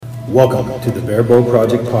Welcome to the Barebow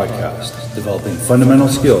Project Podcast, developing fundamental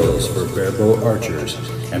skills for barebow archers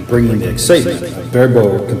and bringing the excitement of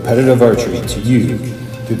barebow competitive archery to you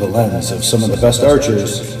through the lens of some of the best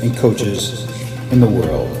archers and coaches in the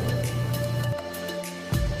world.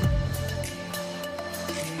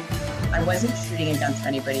 I wasn't shooting against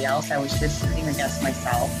anybody else. I was just shooting against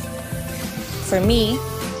myself. For me,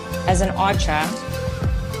 as an archer,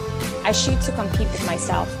 I shoot to compete with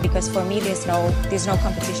myself because for me, there's no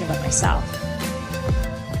competition but myself.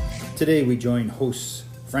 Today we join hosts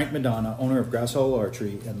Frank Madonna, owner of Grass Hall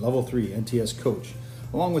Archery and Level 3 NTS coach,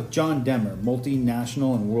 along with John Demmer,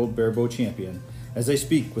 multinational and world barebow champion, as they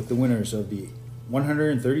speak with the winners of the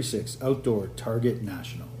 136th Outdoor Target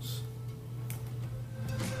Nationals.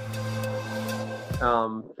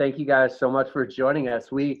 Thank you guys so much for joining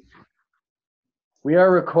us. We are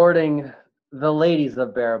recording the ladies of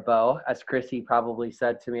Barebow, as Chrissy probably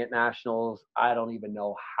said to me at Nationals, I don't even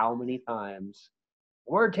know how many times.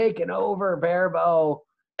 We're taking over, Barebow.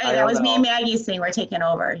 Hey, that was me and Maggie saying we're taking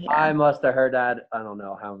over. Yeah. I must have heard that I don't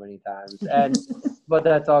know how many times. And but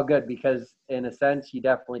that's all good because in a sense you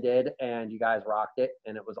definitely did, and you guys rocked it,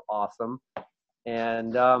 and it was awesome.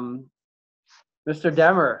 And Mr.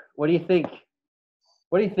 Demmer, what do you think?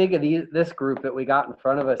 What do you think of this group that we got in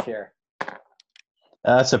front of us here?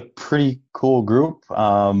 That's a pretty cool group.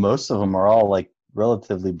 Most of them are all like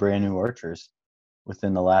relatively brand new archers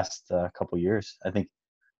within the last couple years. I think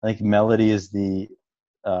Melody is the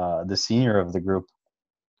senior of the group.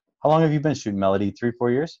 How long have you been shooting, Melody?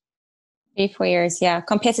 3-4 years? 3-4 years, yeah.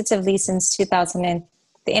 Competitively since the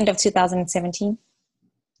end of 2017.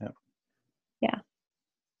 Yeah.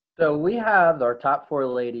 So we have our top 4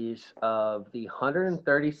 ladies of the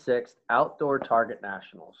 136th Outdoor Target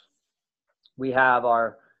Nationals. We have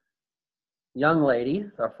our young lady,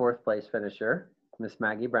 our 4th place finisher, Miss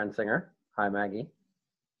Maggie Brensinger. Hi, Maggie.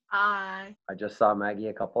 Hi. I just saw Maggie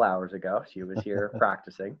a couple hours ago. She was here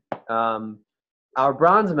practicing. Our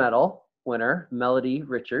bronze medal winner, Melody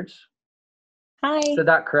Richards. Hi. Said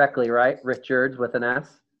that correctly, right? Richards with an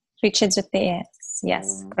S? Richards with the S.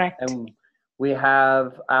 Yes, correct. And we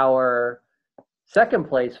have our 2nd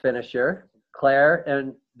place finisher, Claire,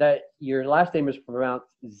 and that your last name is pronounced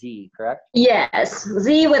Z, correct? Yes,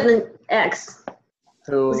 Z with an X.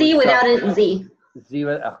 Z without a Z. Z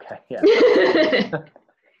with, okay, yeah.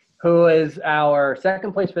 Who is our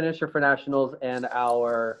 2nd place finisher for Nationals and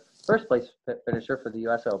our 1st place finisher for the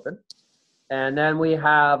U.S. Open. And then we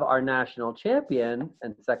have our national champion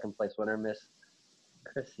and 2nd place winner, Miss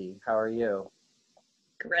Chrissy. How are you?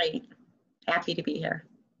 Great. Happy to be here.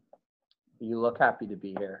 You look happy to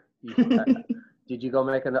be here. Did you go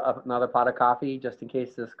make another pot of coffee just in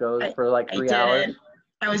case this goes for like 3 hours?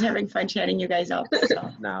 I was having fun chatting you guys up.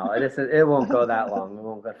 So. No, it won't go that long. It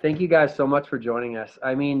won't go. Thank you guys so much for joining us.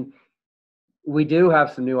 I mean, we do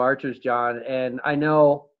have some new archers, John, and I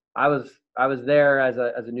know I was there as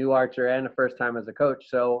a new archer and a first time as a coach,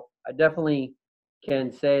 so I definitely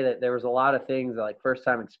can say that there was a lot of things like first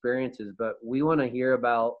time experiences, but we want to hear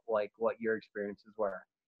about like what your experiences were,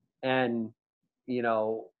 and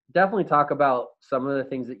definitely talk about some of the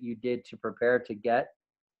things that you did to prepare to get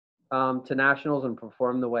to nationals and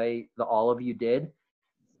perform the way that all of you did,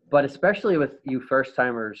 but especially with you first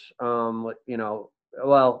timers,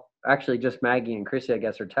 well, actually just Maggie and Chrissy, I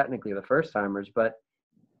guess, are technically the first timers, but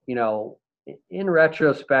in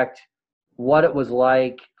retrospect, what it was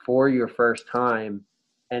like for your first time,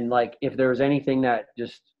 and like if there was anything that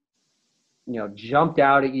just jumped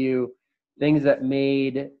out at you, things that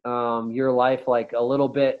made your life like a little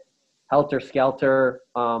bit helter-skelter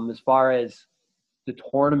as far as the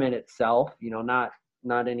tournament itself, not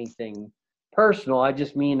anything personal. I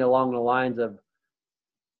just mean along the lines of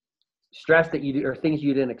stress that you do or things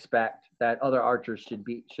you didn't expect that other archers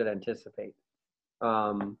should anticipate.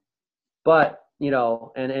 But,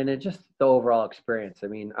 and it just the overall experience. I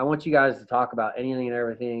mean, I want you guys to talk about anything and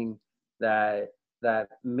everything that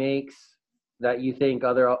makes that you think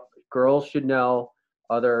other girls should know,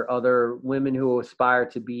 other women who aspire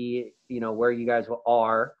to be, where you guys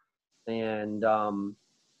are. And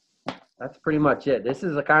that's pretty much it. This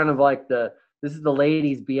is a kind of like this is the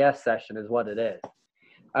ladies BS session is what it is.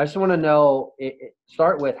 I just want to know,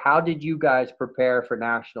 start with, how did you guys prepare for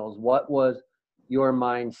nationals? What was your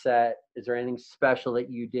mindset? Is there anything special that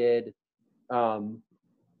you did? And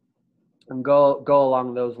go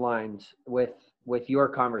along those lines with your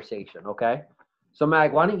conversation, okay? So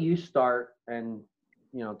Mag, why don't you start and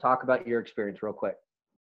talk about your experience real quick.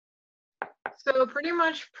 So pretty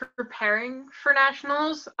much preparing for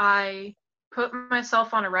nationals, I put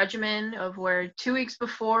myself on a regimen of where 2 weeks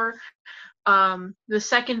before The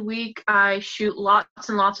second week, I shoot lots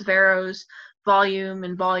and lots of arrows, volume,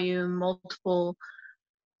 multiple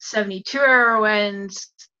 72 arrow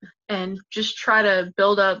ends, and just try to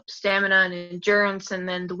build up stamina and endurance. And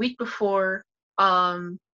then the week before,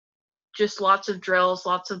 just lots of drills,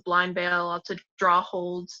 lots of blind bail, lots of draw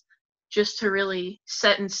holds, just to really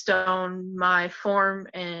set in stone my form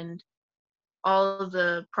and all of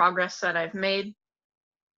the progress that I've made.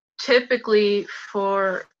 Typically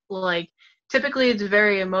it's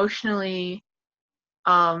very emotionally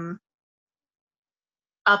up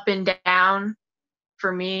and down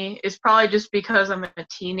for me. It's probably just because I'm a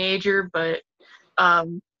teenager, but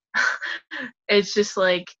it's just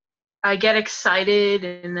like I get excited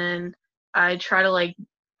and then I try to like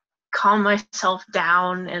calm myself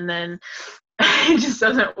down, and then it just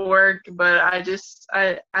doesn't work. But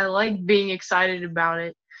I like being excited about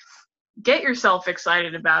it. Get yourself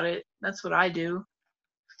excited about it. That's what I do.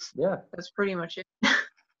 Yeah. That's pretty much it.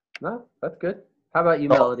 No, that's good. How about you,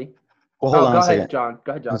 Melody? Well, hold on go a ahead, second. John.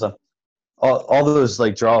 Go ahead, John. So, all those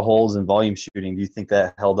like draw holes and volume shooting, do you think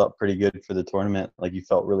that held up pretty good for the tournament? Like you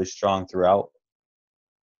felt really strong throughout?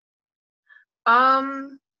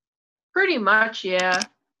 Pretty much, yeah.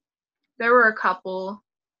 There were a couple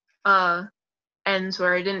ends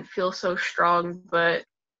where I didn't feel so strong, but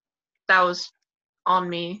that was on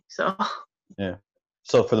me. So Yeah.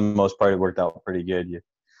 So for the most part, it worked out pretty good.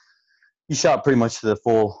 You shot pretty much to the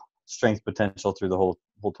full strength potential through the whole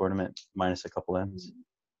tournament, minus a couple ends.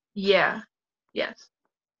 yeah. Yes.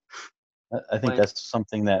 I think that's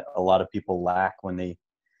something that a lot of people lack when you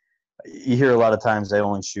hear a lot of times I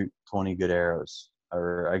only shoot 20 good arrows,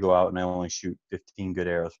 or I go out and I only shoot 15 good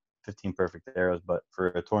arrows, 15 perfect arrows. But for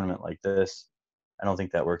a tournament like this, I don't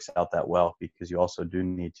think that works out that well, because you also do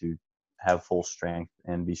need to have full strength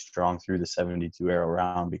and be strong through the 72 arrow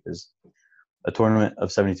round, because a tournament of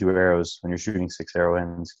 72 arrows, when you're shooting 6 arrow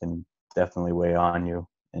ends, can definitely weigh on you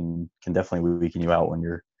and can definitely weaken you out when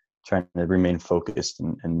you're trying to remain focused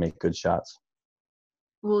and make good shots.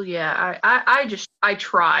 Well, yeah, I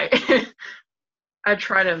try. I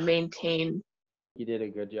try to maintain. You did a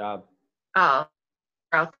good job.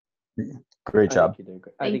 Great job.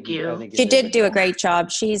 Thank you. She did do a great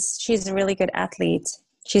job. She's a really good athlete.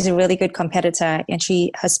 She's a really good competitor, and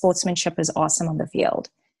her sportsmanship is awesome on the field.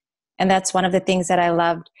 And that's one of the things that I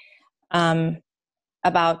loved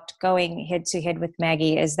about going head to head with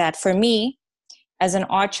Maggie, is that for me, as an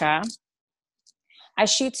archer, I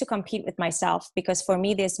shoot to compete with myself, because for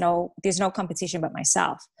me, there's no competition but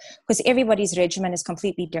myself, because everybody's regimen is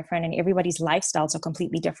completely different and everybody's lifestyles are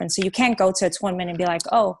completely different. So you can't go to a tournament and be like,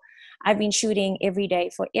 oh, I've been shooting every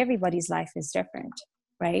day. For everybody's life is different,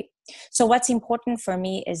 right? So what's important for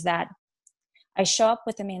me is that I show up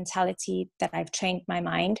with a mentality that I've trained my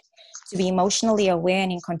mind to be emotionally aware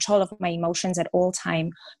and in control of my emotions at all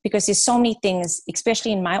time, because there's so many things,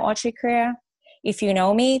 especially in my archery career. If you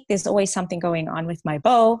know me, there's always something going on with my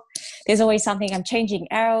bow. There's always something, I'm changing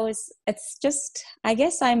arrows. It's just, I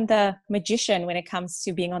guess I'm the magician when it comes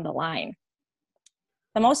to being on the line.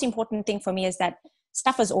 The most important thing for me is that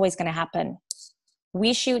stuff is always going to happen.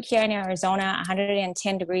 We shoot here in Arizona,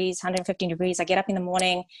 110 degrees, 115 degrees. I get up in the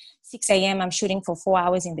morning, 6 a.m. I'm shooting for 4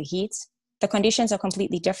 hours in the heat. The conditions are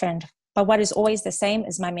completely different. But what is always the same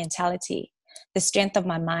is my mentality, the strength of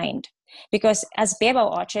my mind. Because as Barebow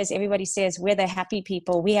archers, everybody says we're the happy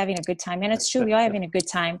people, we're having a good time. And it's true, we are having a good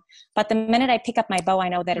time. But the minute I pick up my bow, I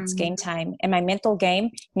know that it's game time. And my mental game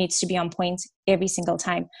needs to be on point every single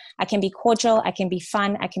time. I can be cordial, I can be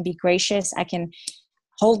fun, I can be gracious, I can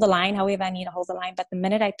hold the line however I need to hold the line. But the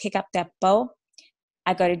minute I pick up that bow,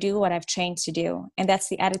 I got to do what I've trained to do. And that's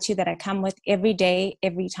the attitude that I come with every day,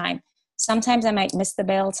 every time. Sometimes I might miss the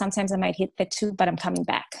bail, sometimes I might hit the 2, but I'm coming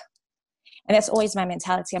back. And that's always my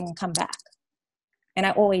mentality. I'm going to come back. And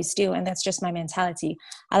I always do. And that's just my mentality.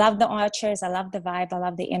 I love the archers. I love the vibe. I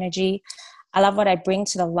love the energy. I love what I bring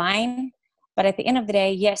to the line. But at the end of the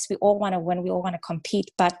day, yes, we all want to win. We all want to compete.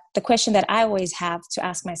 But the question that I always have to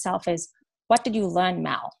ask myself is, what did you learn,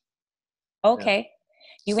 Mal? Okay.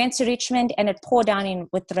 Yeah. You went to Richmond and it poured down in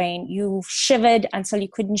with rain. You shivered until you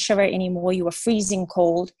couldn't shiver anymore. You were freezing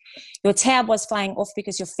cold. Your tab was flying off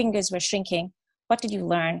because your fingers were shrinking. What did you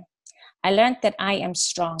learn? I learned that I am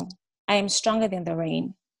strong. I am stronger than the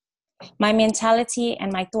rain. My mentality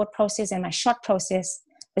and my thought process and my shot process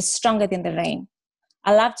is stronger than the rain.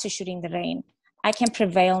 I love to shoot in the rain. I can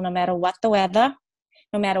prevail no matter what the weather,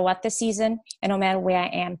 no matter what the season, and no matter where I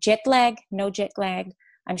am. Jet lag, no jet lag.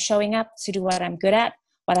 I'm showing up to do what I'm good at,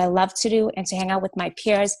 what I love to do, and to hang out with my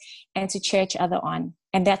peers and to cheer each other on.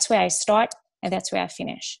 And that's where I start, and that's where I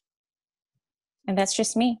finish. And that's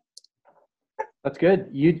just me. That's good.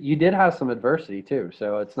 You did have some adversity too,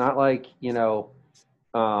 so it's not like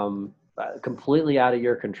completely out of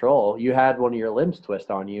your control. You had one of your limbs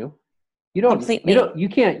twist on you. Completely. You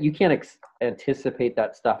can't anticipate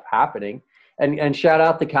that stuff happening. And shout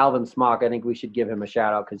out to Calvin Smock. I think we should give him a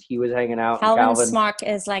shout out because he was hanging out. And Calvin Calvin Smock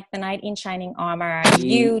is like the knight in shining armor.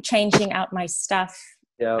 You changing out my stuff.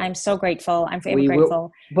 Yeah. I'm so grateful. I'm forever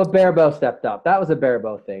grateful. But Barebow stepped up. That was a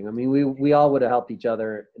Barebow thing. I mean, we all would have helped each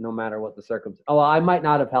other no matter what the circumstance. Oh, I might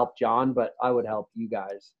not have helped John, but I would help you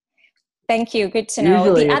guys. Thank you. Good to know.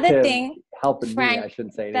 Usually The other thing, helping Frank, me, I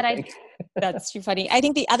shouldn't say anything. That's too funny. I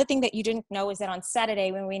think the other thing that you didn't know is that on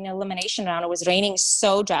Saturday when we were in the elimination round, it was raining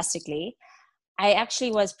so drastically. I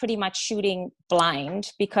actually was pretty much shooting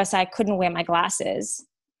blind because I couldn't wear my glasses.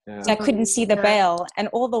 Yeah. So I couldn't see the bail. And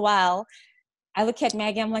all the while, I look at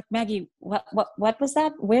Maggie, I'm like, Maggie, what was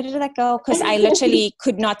that? Where did that go? Because I literally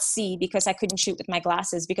could not see because I couldn't shoot with my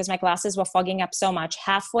glasses because my glasses were fogging up so much.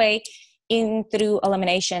 Halfway in through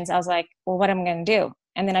eliminations, I was like, well, what am I going to do?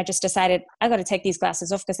 And then I just decided I got to take these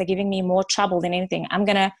glasses off because they're giving me more trouble than anything. I'm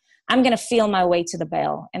gonna feel my way to the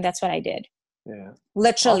bail, and that's what I did. Yeah,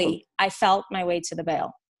 literally, awesome. I felt my way to the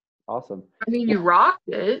bail. Awesome. I mean, you rocked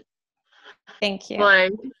it. Thank you.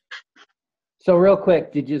 Like, so real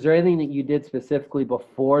quick, is there anything that you did specifically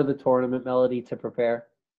before the tournament, Melody, to prepare?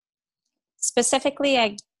 Specifically,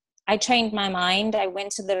 I trained my mind. I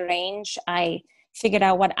went to the range. I figured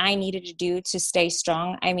out what I needed to do to stay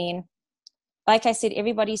strong. I mean, like I said,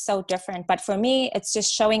 everybody's so different. But for me, it's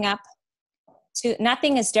just showing up to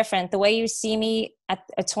nothing is different. The way you see me at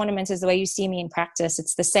a tournament is the way you see me in practice.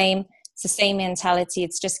 It's the same mentality.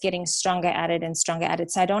 It's just getting stronger at it and stronger at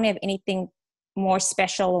it. So I don't have anything more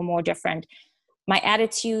special or more different. My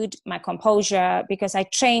attitude, my composure, because I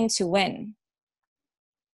train to win.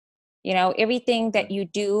 You know, everything that you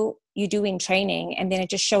do in training, and then it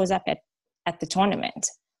just shows up at the tournament.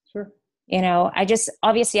 Sure. You know,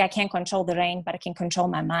 obviously I can't control the rain, but I can control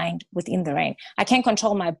my mind within the rain. I can't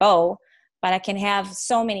control my bow, but I can have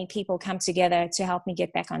so many people come together to help me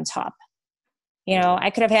get back on top. You know, I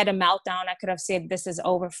could have had a meltdown. I could have said, this is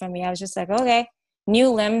over for me. I was just like, okay, new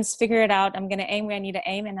limbs, figure it out. I'm going to aim where I need to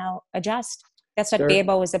aim and I'll adjust. That's what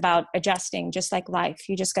Barebow is about, adjusting, just like life.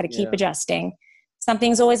 You just got to keep adjusting.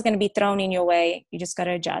 Something's always going to be thrown in your way. You just got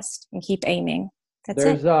to adjust and keep aiming.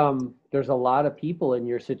 There's a lot of people in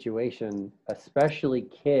your situation, especially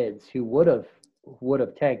kids, who would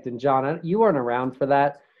have tanked. And John, you weren't around for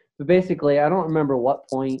that. But basically, I don't remember what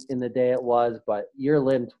point in the day it was, but your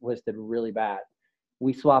limb twisted really bad.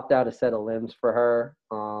 We swapped out a set of limbs for her.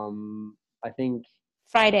 I think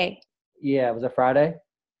Friday. Yeah, was it Friday?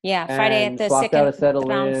 Yeah, Friday at the swapped out a set of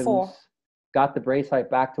round limbs, 4. Got the brace height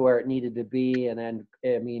back to where it needed to be, and then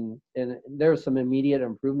and there was some immediate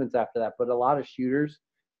improvements after that. But a lot of shooters,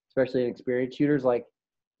 especially experienced shooters, like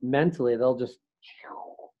mentally they'll just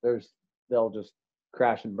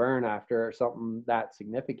crash and burn after something that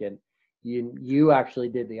significant. You actually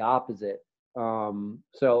did the opposite.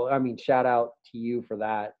 So I mean, shout out to you for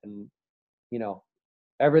that. And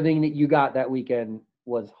everything that you got that weekend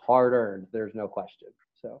was hard earned. There's no question.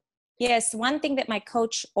 So yes, one thing that my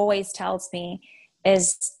coach always tells me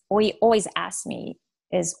is, or he always asks me,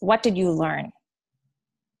 is what did you learn?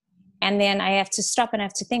 And then I have to stop and I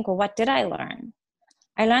have to think, well, what did I learn?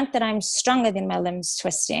 I learned that I'm stronger than my limbs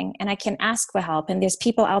twisting, and I can ask for help. And there's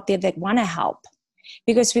people out there that want to help,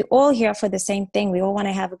 because we're all here for the same thing. We all want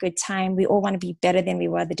to have a good time. We all want to be better than we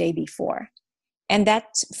were the day before. And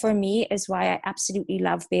that, for me, is why I absolutely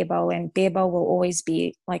love Barebow, and Barebow will always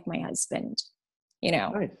be like my husband.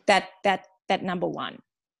 Nice. that number one.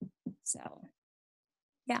 So,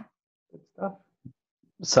 yeah. Good stuff.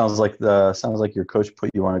 Sounds like your coach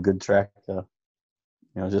put you on a good track.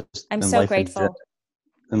 Just I'm so grateful.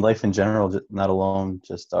 In life in general, not alone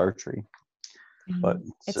just archery, but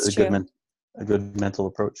it's a good mental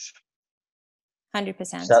approach.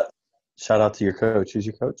 100%. Shout out to your coach. Who's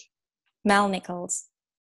your coach? Mel Nichols.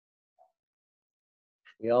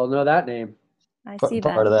 We all know that name. I see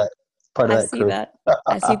that. Part of that crew. I see that.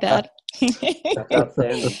 That's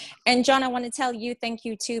outstanding. And John, I want to tell you thank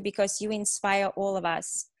you too, because you inspire all of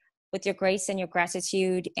us with your grace and your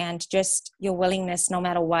gratitude and just your willingness no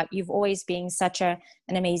matter what. You've always been such an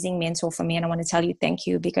amazing mentor for me, and I want to tell you thank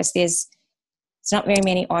you, because it's not very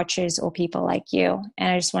many archers or people like you,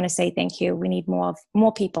 and I just want to say thank you. We need more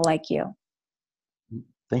people like you.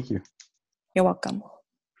 Thank you. You're welcome.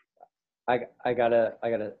 I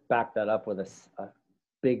gotta back that up with a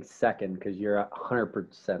big second, because you're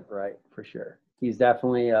 100% right, for sure. He's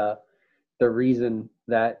definitely the reason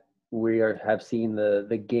that we have seen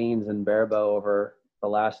the gains in Barebow over the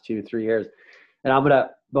last 2-3 years. And I'm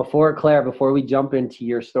gonna before we jump into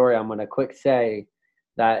your story, I'm going to quick say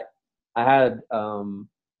that I had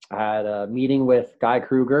a meeting with Guy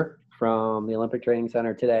Kruger from the Olympic Training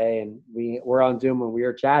Center today, and we were on Zoom and we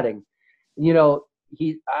were chatting. You know,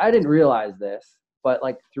 I didn't realize this, but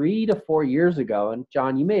like 3 to 4 years ago, and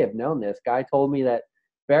John, you may have known this, Guy told me that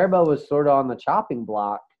Barebow was sort of on the chopping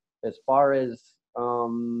block as far as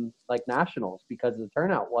like nationals because the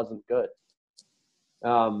turnout wasn't good.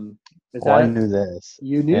 I knew this.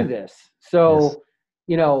 You knew this. So,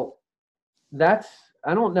 you know,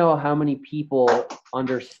 I don't know how many people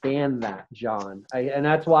understand that, John. And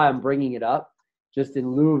that's why I'm bringing it up just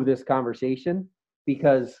in lieu of this conversation,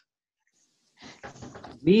 because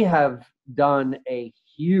we have done a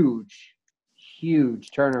huge,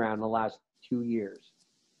 huge turnaround in the last 2 years,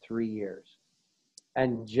 3 years.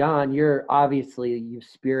 And John, you've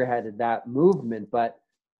spearheaded that movement, but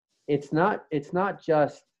it's not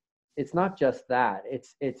just that.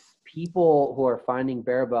 It's people who are finding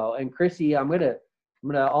Barebow. And Chrissy, I'm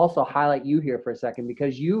gonna also highlight you here for a second,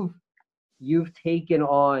 because you've taken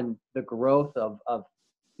on the growth of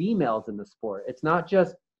females in the sport. It's not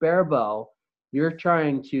just Barebow. You're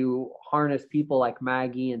trying to harness people like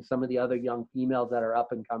Maggie and some of the other young females that are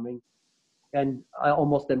up and coming, and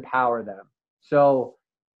almost empower them. So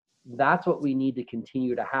that's what we need to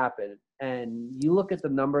continue to happen. And you look at the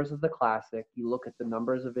numbers of the Classic, you look at the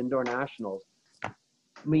numbers of indoor nationals. I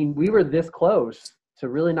mean, we were this close to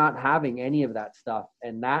really not having any of that stuff,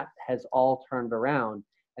 and that has all turned around.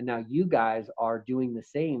 And now you guys are doing the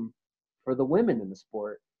same for the women in the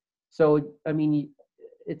sport. So, I mean,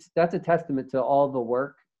 that's a testament to all the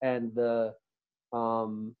work and the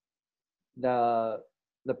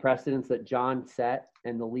precedents that John set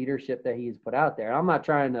and the leadership that he's put out there. I'm not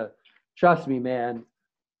trying to, trust me, man,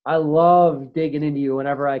 I love digging into you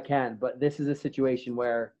whenever I can, but this is a situation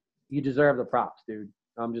where you deserve the props, dude.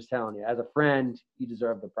 I'm just telling you, as a friend, you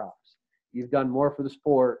deserve the props. You've done more for the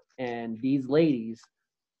sport, and these ladies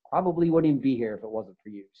probably wouldn't even be here if it wasn't for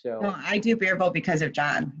you. So no, I do Barebow because of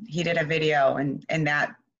John. He did a video, and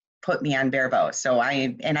that put me on Barebow. So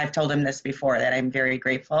I've told him this before, that I'm very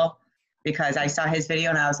grateful, because I saw his video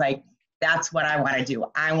and I was like, that's what I want to do.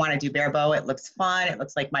 I want to do Barebow. It looks fun. It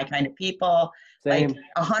looks like my kind of people. Same.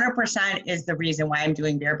 Like 100% is the reason why I'm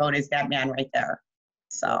doing Barebow, is that man right there.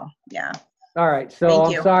 So yeah. All right. So Thank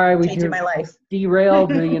I'm you. sorry we Changing my life.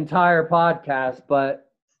 derailed the entire podcast,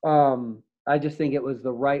 but I just think it was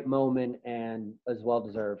the right moment and as well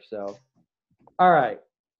deserved. So, all right,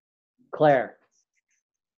 Claire.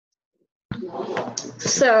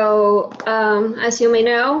 So, as you may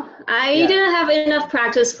know, I didn't have enough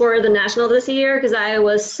practice for the national this year because I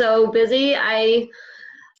was so busy.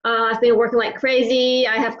 I've been working like crazy.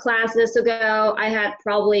 I have classes to go. I had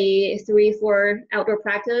probably 3-4 outdoor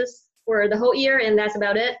practice for the whole year, and that's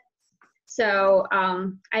about it. So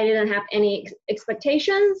I didn't have any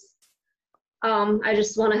expectations. I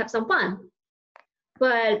just want to have some fun.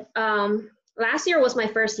 But last year was my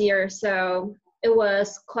first year, so it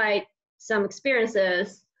was quite some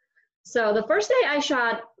experiences. So the first day I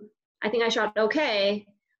think I shot okay.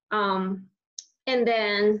 And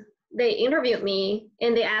then they interviewed me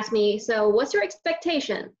and they asked me, so what's your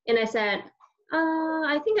expectation? And I said,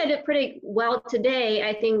 I think I did pretty well today.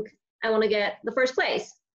 I think I want to get the first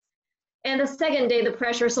place. And the second day, the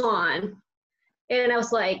pressure's on. And I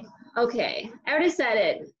was like, okay, I already said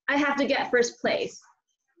it. I have to get first place.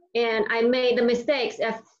 And I made the mistakes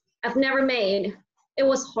I've never made. It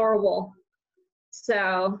was horrible.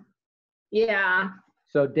 So, yeah.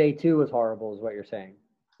 So day 2 was horrible is what you're saying.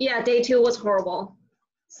 Yeah, day 2 was horrible.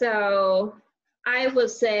 So I would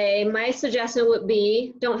say my suggestion would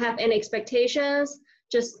be don't have any expectations,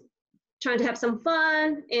 just trying to have some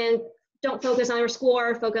fun and don't focus on your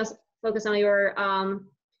score, focus on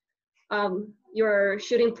your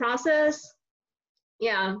shooting process.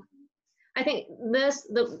 Yeah. I think this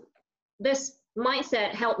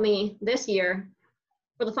mindset helped me this year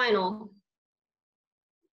for the final.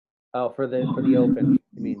 Oh, for the open,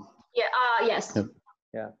 you mean? Yeah, yes.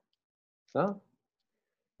 Yeah. Oh.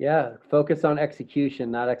 Yeah, focus on execution,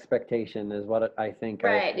 not expectation, is what I think.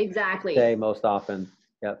 Right, exactly. Say most often.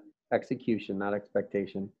 Yep, execution, not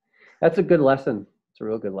expectation. That's a good lesson. It's a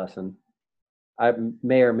real good lesson. I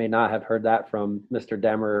may or may not have heard that from Mr.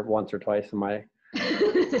 Demmer once or twice in my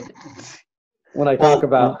when I talk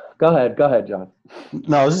about. Go ahead, John.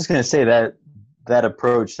 No, I was just going to say that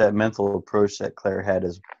approach, that mental approach that Claire had,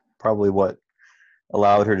 is probably what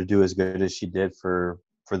allowed her to do as good as she did for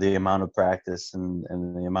the amount of practice and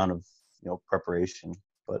the amount of preparation.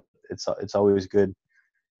 But it's always good.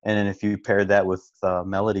 And then if you pair that with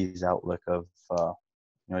Melody's outlook of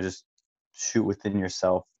just shoot within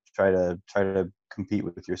yourself. Try to compete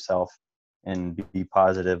with yourself, and be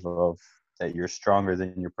positive of that you're stronger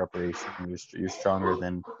than your preparation. You're stronger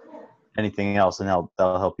than anything else, and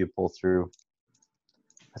that'll help you pull through.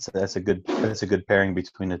 That's a good pairing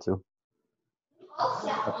between the two.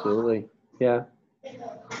 Absolutely. Yeah.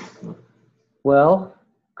 Well,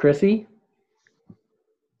 Chrissy,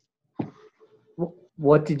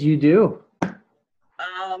 what did you do?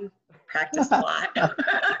 Practiced a lot.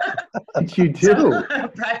 What did you do?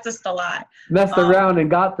 Practiced a lot. Messed around and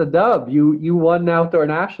got the dub. You won outdoor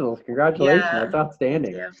nationals. Congratulations. Yeah, That's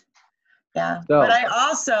outstanding. Yeah. So, but I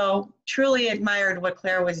also truly admired what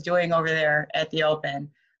Claire was doing over there at the Open.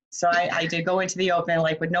 So I did go into the Open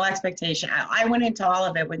like with no expectation. I went into all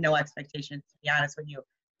of it with no expectation, to be honest with you.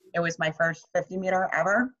 It was my first 50 meter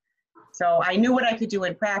ever. So I knew what I could do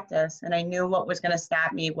in practice, and I knew what was going to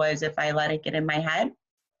stop me was if I let it get in my head.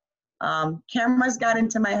 Cameras got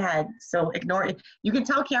into my head, so ignore it. You can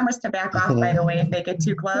tell cameras to back off, by the way, if they get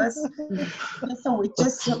too close.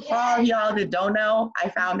 Just for all y'all that don't know, I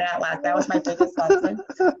found that was my biggest lesson.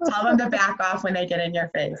 Tell them to back off when they get in your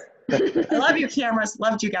face. I love you, cameras.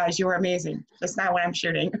 Loved you guys. You were amazing. Just not when I'm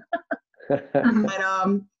shooting. But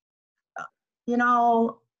you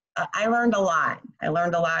know, I learned a lot. I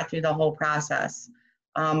learned a lot through the whole process.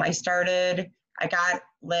 I got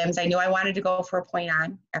limbs. I knew I wanted to go for a point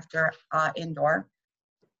on after indoor.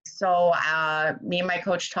 So me and my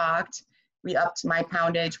coach talked. We upped my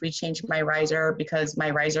poundage. We changed my riser because my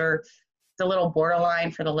riser is a little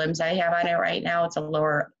borderline for the limbs I have on it right now. It's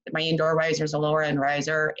my indoor riser is a lower end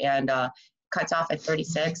riser and cuts off at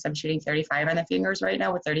 36. I'm shooting 35 on the fingers right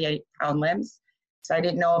now with 38-pound limbs. So I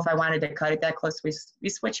didn't know if I wanted to cut it that close. We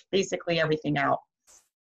switched basically everything out.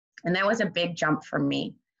 And that was a big jump for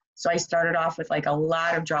me. So I started off with like a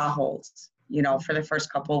lot of draw holds, for the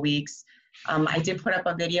first couple of weeks. I did put up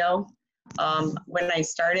a video when I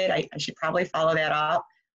started. I should probably follow that up.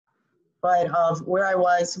 But of where I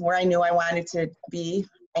was, where I knew I wanted to be,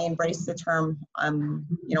 I embraced the term,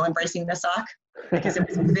 embracing the suck, because it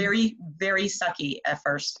was very, very sucky at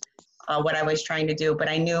first, what I was trying to do. But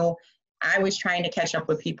I knew I was trying to catch up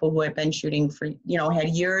with people who had been shooting for, had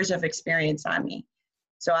years of experience on me.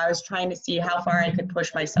 So I was trying to see how far I could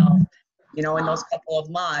push myself, in those couple of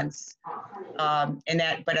months.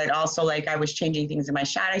 But I'd also I was changing things in my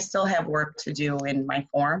shot. I still have work to do in my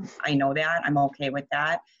form. I know that. I'm okay with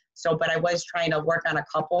that. So, but I was trying to work on a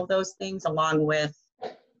couple of those things along with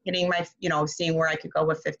hitting my, seeing where I could go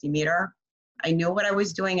with 50 meter. I knew what I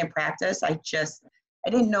was doing in practice. I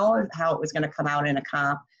didn't know how it was going to come out in a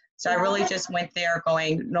comp. So I really just went there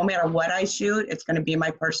going, no matter what I shoot, it's going to be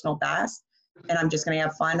my personal best. And I'm just going to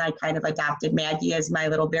have fun. I kind of adopted Maggie as my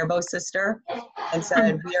little Barebow sister and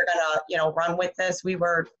said, we are going to, run with this. We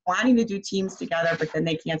were wanting to do teams together, but then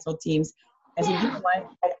they canceled teams. I said, you know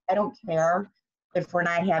what? I don't care if we're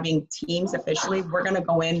not having teams officially. We're going to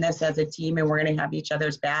go in this as a team and we're going to have each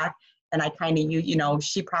other's back. And I kind of,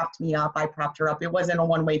 she propped me up. I propped her up. It wasn't a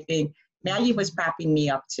one-way thing. Maggie was propping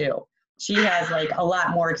me up too. She has a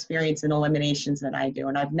lot more experience in eliminations than I do.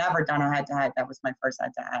 And I've never done a head-to-head. That was my first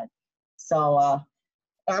head-to-head. So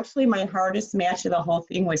actually my hardest match of the whole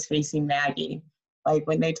thing was facing Maggie.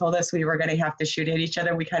 When they told us we were going to have to shoot at each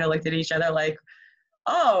other, we kind of looked at each other like,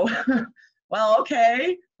 oh, well,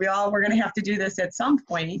 okay. We're going to have to do this at some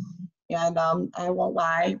point. And I won't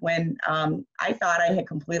lie, when I thought I had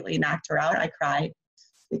completely knocked her out, I cried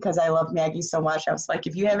because I love Maggie so much. I was like,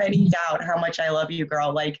 if you have any doubt how much I love you,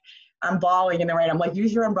 girl, I'm bawling in the rain. I'm like,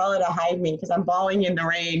 use your umbrella to hide me because I'm bawling in the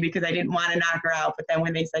rain because I didn't want to knock her out. But then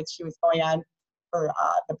when they said she was going on for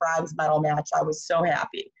the bronze medal match, I was so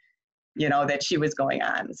happy, that she was going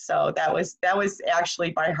on. So that was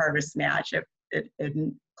actually my hardest match.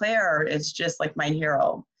 Claire is just like my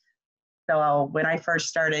hero. So when I first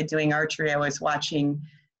started doing archery, I was watching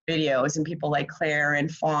videos and people like Claire and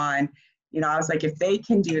Fawn. I was like, if they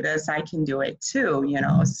can do this, I can do it too.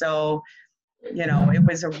 So. It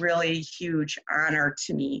was a really huge honor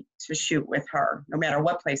to me to shoot with her. No matter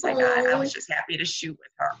what place I got, I was just happy to shoot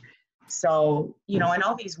with her. So, and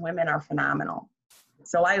all these women are phenomenal.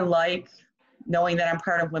 So I like knowing that I'm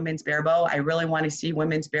part of Women's Barebow. I really want to see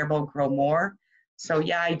Women's Barebow grow more. So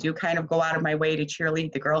yeah, I do kind of go out of my way to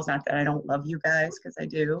cheerlead the girls. Not that I don't love you guys, because I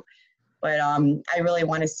do. But I really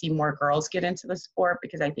want to see more girls get into the sport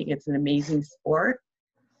because I think it's an amazing sport.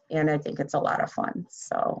 And I think it's a lot of fun.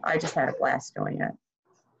 So I just had a blast doing it.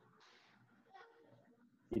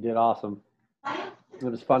 You did awesome. It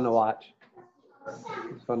was fun to watch.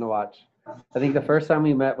 I think the first time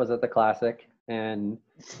we met was at the Classic, and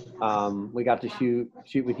we got to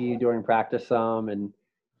shoot with you during practice some, and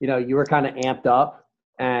you were kind of amped up,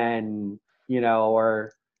 and, you know,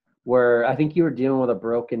 or I think you were dealing with a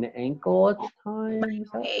broken ankle at the time.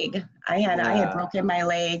 Leg. I had broken my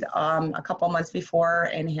leg a couple months before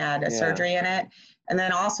and had a surgery in it. And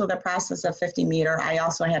then also the process of 50 meter, I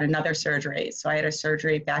also had another surgery. So I had a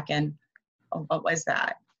surgery back in, what was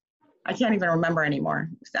that? I can't even remember anymore.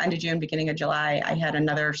 It was the end of June, beginning of July. I had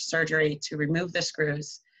another surgery to remove the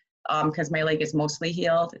screws because my leg is mostly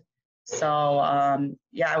healed. So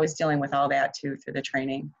yeah, I was dealing with all that too through the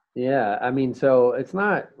training. Yeah, I mean, so it's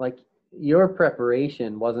not like your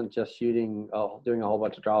preparation wasn't just doing a whole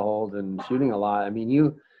bunch of draw holds and shooting a lot. I mean,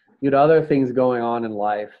 you had other things going on in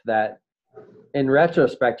life that, in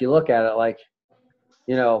retrospect, you look at it like,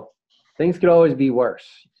 you know, things could always be worse.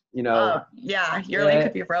 You know. Oh yeah, your leg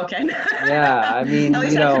could be broken. Yeah, I mean, at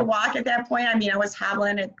least I could walk at that point. I mean, I was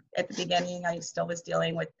hobbling at the beginning. I still was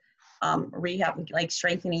dealing with rehab, like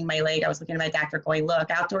strengthening my leg. I was looking at my doctor going,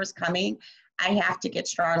 look, outdoors coming. I have to get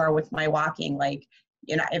stronger with my walking. Like,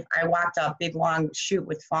 you know, if I walked a big long shoot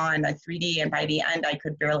with Fawn, a 3D, and by the end I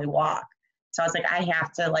could barely walk. So I was like, I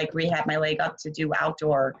have to like rehab my leg up to do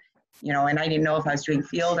outdoor, you know, and I didn't know if I was doing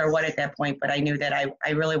field or what at that point, but I knew that I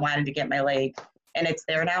really wanted to get my leg, and it's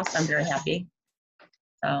there now, so I'm very happy.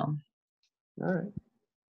 So. All right.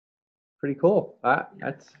 Pretty cool.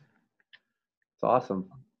 That's awesome,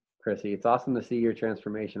 Chrissy. It's awesome to see your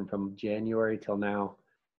transformation from January till now.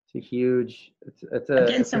 It's a huge. I'm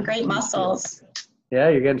getting some great muscles. Yeah,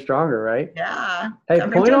 you're getting stronger, right? Yeah. Hey,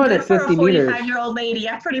 point on at 50 meters. For a 45-year-old lady,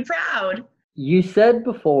 I'm pretty proud. You said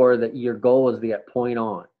before that your goal was to get point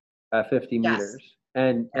on at 50 meters,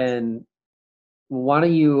 and why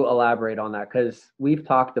don't you elaborate on that? Because we've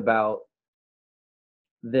talked about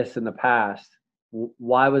this in the past.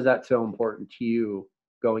 Why was that so important to you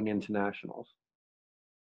going into nationals?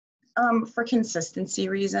 For consistency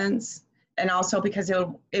reasons, and also because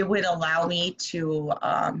it would allow me to,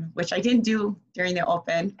 which I didn't do during the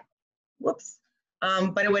Open,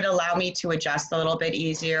 but it would allow me to adjust a little bit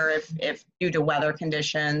easier if due to weather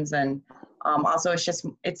conditions, and also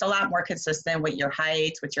it's a lot more consistent with your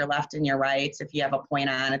heights, with your left and your rights. If you have a point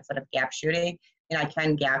on instead of gap shooting, and I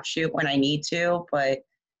can gap shoot when I need to, but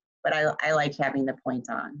I like having the points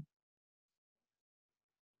on.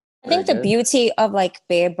 I think the beauty of like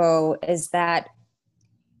Barebow is that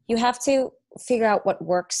you have to figure out what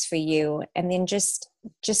works for you and then just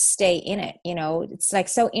stay in it. You know, it's like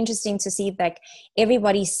so interesting to see like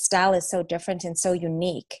everybody's style is so different and so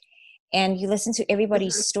unique. And you listen to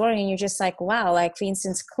everybody's story and you're just like, wow, like for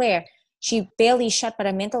instance, Claire, she barely shot, but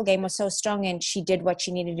her mental game was so strong and she did what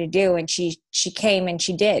she needed to do. And she came and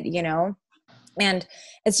she did, you know, and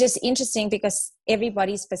it's just interesting because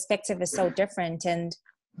everybody's perspective is so different and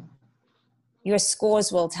your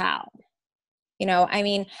scores will tell. You know, I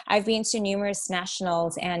mean, I've been to numerous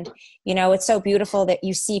nationals and, you know, it's so beautiful that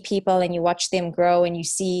you see people and you watch them grow and you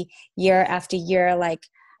see year after year, like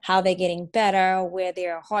how they're getting better, where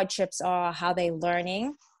their hardships are, how they're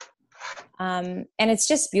learning. And it's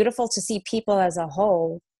just beautiful to see people as a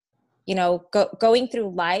whole, you know, going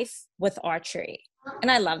through life with archery.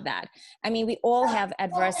 And I love that. I mean, we all have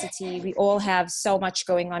adversity. We all have so much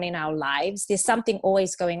going on in our lives. There's something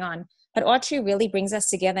always going on. But archery really brings us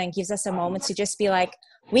together and gives us a moment to just be like,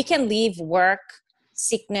 we can leave work,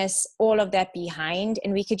 sickness, all of that behind.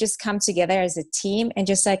 And we could just come together as a team and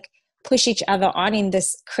just like push each other on in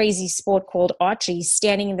this crazy sport called archery,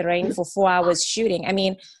 standing in the rain for 4 hours shooting. I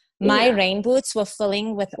mean, my rain boots were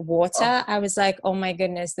filling with water. I was like, oh my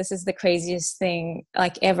goodness, this is the craziest thing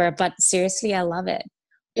like ever. But seriously, I love it.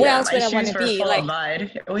 Where else would I want to be? Like,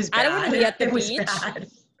 mud. It was bad. I don't want to be at the it beach. Was bad.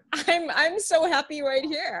 I'm so happy right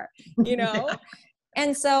here, you know?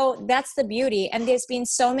 And so that's the beauty. And there's been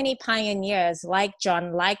so many pioneers like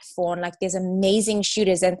John, like Fawn, like there's amazing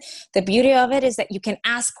shooters. And the beauty of it is that you can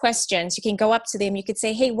ask questions. You can go up to them. You could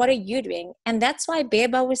say, hey, what are you doing? And that's why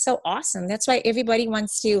Barebow was so awesome. That's why everybody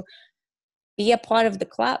wants to be a part of the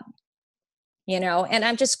club, you know? And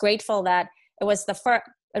I'm just grateful that it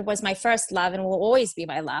was my first love and will always be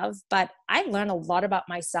my love. But I've learned a lot about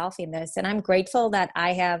myself in this. And I'm grateful that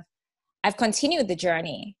I've continued the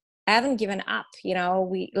journey. I haven't given up. You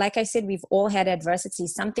know, like I said, we've all had adversity.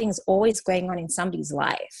 Something's always going on in somebody's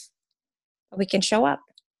life. But we can show up.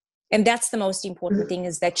 And that's the most important thing,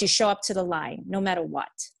 is that you show up to the line, no matter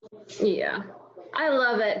what. Yeah. I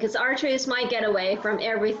love it because archery is my getaway from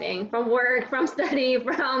everything, from work, from study,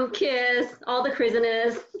 from kids, all the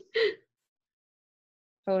craziness.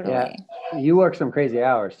 Totally. Yeah. You work some crazy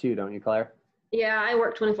hours too, don't you, Claire? Yeah, I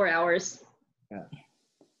work 24 hours. Yeah.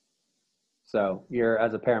 So you're,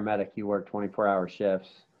 as a paramedic, you work 24-hour shifts.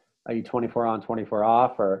 Are you 24 on, 24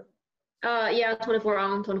 off, or? Yeah, 24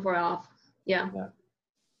 on, 24 off. Yeah.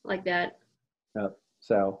 like that.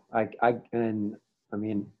 So I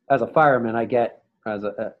mean, as a fireman, I get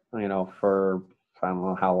for I don't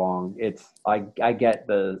know how long I get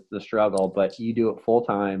the struggle, but you do it full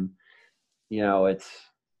time,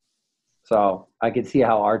 so I could see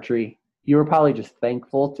how archery, you were probably just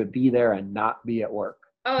thankful to be there and not be at work.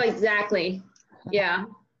 Oh, exactly. Yeah.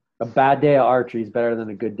 A bad day of archery is better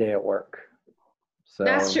than a good day at work. So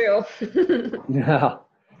That's true. yeah.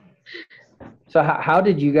 So how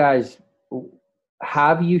did you guys,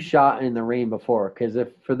 have you shot in the rain before? Because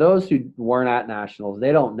for those who weren't at nationals,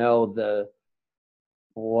 they don't know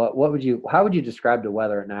how would you describe the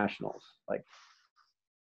weather at nationals? Like,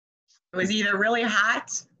 It was either really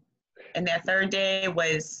hot, and that third day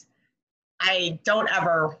was, I don't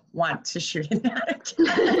ever want to shoot in that.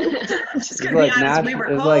 I'm just going to be honest. We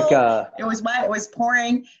were cold. It was wet. It was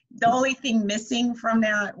pouring. The only thing missing from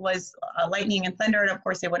that was lightning and thunder. And of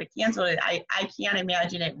course, they would have canceled it. I can't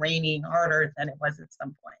imagine it raining harder than it was at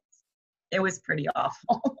some points. It was pretty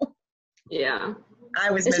awful. Yeah. I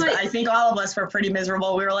was miserable. I think all of us were pretty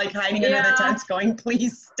miserable. We were like hiding under the tents going,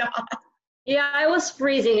 please stop. Yeah, I was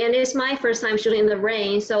freezing, and it's my first time shooting in the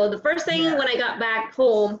rain. So the first thing when I got back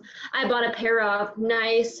home, I bought a pair of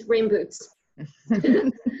nice rain boots.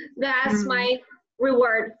 That's my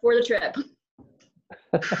reward for the trip.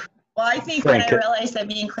 Well, I think when I realized that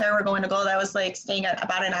me and Claire were going to Gold, I was like staying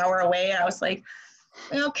about an hour away, and I was like,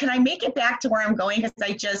 can I make it back to where I'm going? Because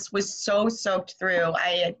I just was so soaked through.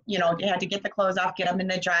 I had to get the clothes off, get them in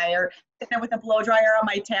the dryer, and then with a blow dryer on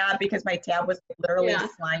my tab because my tab was literally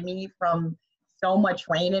slimy from so much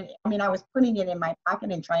rain. And I mean, I was putting it in my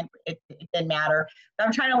pocket and it didn't matter. So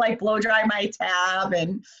I'm trying to like blow dry my tab,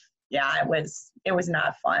 and it was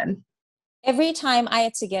not fun. Every time I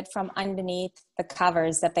had to get from underneath the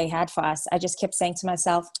covers that they had for us, I just kept saying to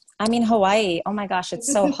myself, I'm in Hawaii. Oh my gosh,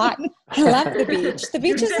 it's so hot. I love the beach. The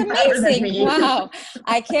beach is amazing. Wow.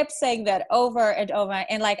 I kept saying that over and over.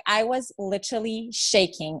 And like, I was literally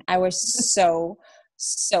shaking. I was so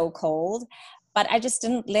cold. But I just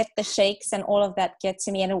didn't let the shakes and all of that get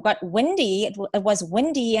to me. And it got windy. It was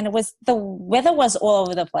windy, and the weather was all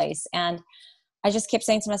over the place. And I just kept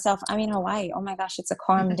saying to myself, I'm in Hawaii. Oh my gosh, it's a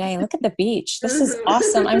calm day. Look at the beach. This is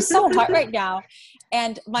awesome. I'm so hot right now.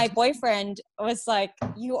 And my boyfriend was like,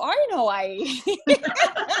 you are in Hawaii.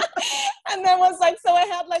 And then was like, so I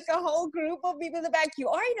had like a whole group of people in the back. You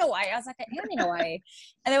are in Hawaii. I was like, I am in Hawaii.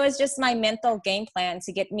 And it was just my mental game plan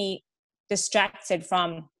to get me distracted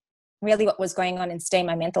from really what was going on and stay in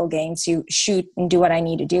my mental game to shoot and do what I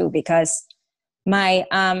need to do. Because my,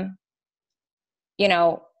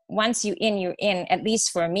 once you're in, at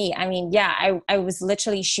least for me. I mean, I was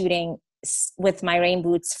literally shooting with my rain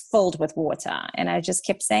boots filled with water. And I just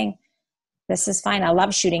kept saying, this is fine. I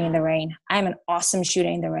love shooting in the rain. I'm an awesome shooter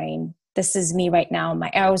in the rain. This is me right now.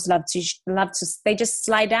 My arrows love to, they just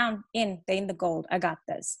slide down in. They're in the gold. I got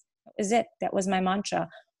this. That was it. That was my mantra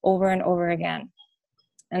over and over again.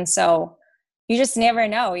 And so you just never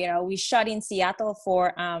know. We shot in Seattle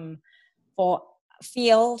for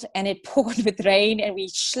field, and it poured with rain, and we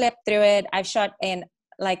slept through it. I've shot in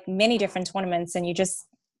like many different tournaments, and you just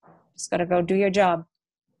got to go do your job.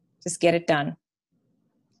 Just get it done.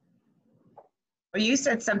 Well, you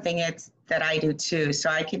said something that I do too.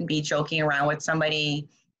 So I can be joking around with somebody,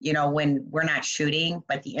 when we're not shooting,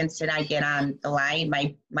 but the instant I get on the line,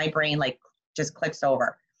 my brain like just clicks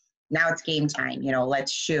over. Now it's game time,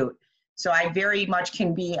 let's shoot. So I very much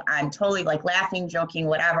can be on totally like laughing, joking,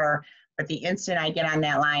 whatever. But the instant I get on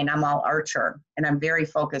that line, I'm all archer, and I'm very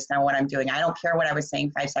focused on what I'm doing. I don't care what I was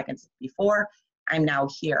saying 5 seconds before. I'm now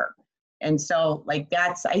here. And so like,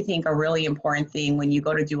 that's, I think, a really important thing when you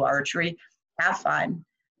go to do archery. Have fun,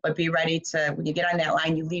 but be ready to, when you get on that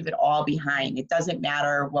line, you leave it all behind. It doesn't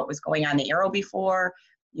matter what was going on the arrow before,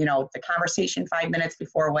 the conversation 5 minutes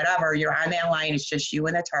before, whatever. You're on that line. It's just you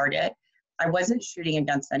and the target. I wasn't shooting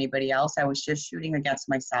against anybody else. I was just shooting against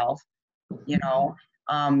myself.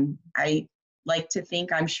 I like to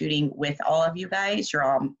think I'm shooting with all of you guys. You're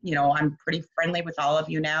all, I'm pretty friendly with all of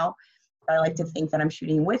you now. But I like to think that I'm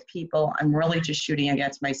shooting with people. I'm really just shooting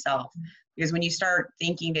against myself. Because when you start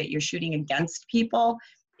thinking that you're shooting against people,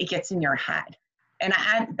 it gets in your head. And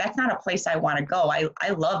that's not a place I want to go. I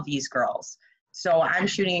love these girls. So I'm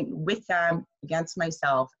shooting with them, against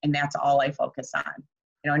myself, and that's all I focus on.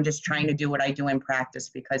 I'm just trying to do what I do in practice,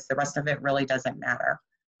 because the rest of it really doesn't matter.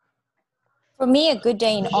 For me, a good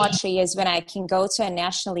day in archery is when I can go to a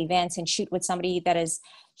national event and shoot with somebody that is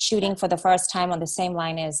shooting for the first time on the same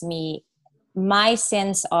line as me. My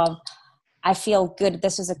sense of, I feel good,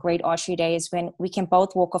 this was a great archery day, is when we can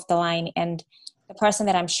both walk off the line and the person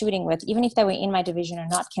that I'm shooting with, even if they were in my division or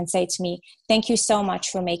not, can say to me, thank you so much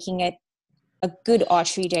for making it a good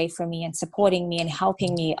archery day for me and supporting me and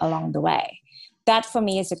helping me along the way. That for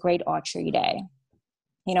me is a great archery day.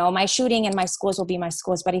 You know, my shooting and my scores will be my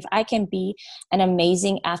scores, but if I can be an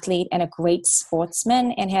amazing athlete and a great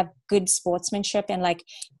sportsman and have good sportsmanship and like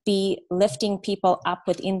be lifting people up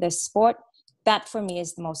within the sport, that for me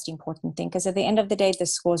is the most important thing, because at the end of the day, the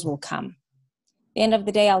scores will come. At the end of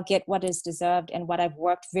the day, I'll get what is deserved and what I've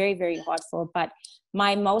worked very, very hard for. But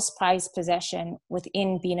my most prized possession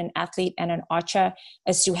within being an athlete and an archer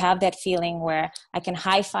is to have that feeling where I can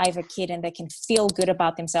high five a kid and they can feel good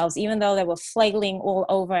about themselves, even though they were flailing all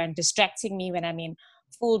over and distracting me when I'm in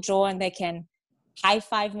full draw, and they can high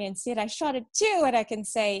five me and say, I shot it too. And I can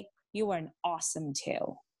say, you were an awesome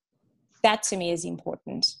too. That to me is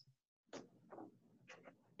important.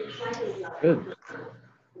 Good.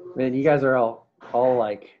 Man, you guys are all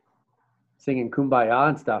like singing Kumbaya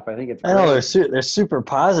and stuff. I think it's great. I know they're super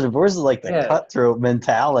positive. Where's like the cutthroat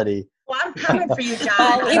mentality? Well, I'm coming for you, John.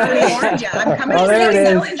 I already warned you. I'm coming Oh, for there you, it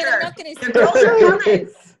is. Dillinger. The girls are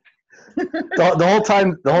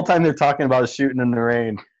coming. The whole time they're talking about shooting in the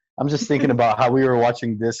rain, I'm just thinking about how we were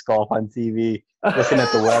watching disc golf on TV, looking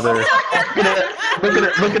at the weather,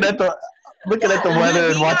 looking at the weather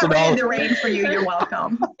and watching all. In the rain for you. You're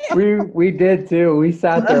welcome. We did too. We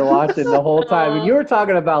sat there watching the whole time. And you were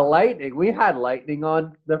talking about lightning. We had lightning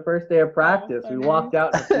on the first day of practice. We walked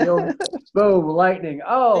out in the field, boom, lightning.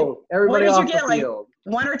 Oh, everybody off the field.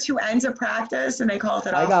 Like 1 or 2 ends of practice, and they called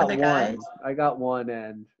it off for the guys. I got one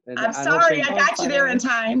end. And I'm sorry, I got you there in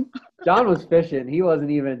time. John was fishing. He wasn't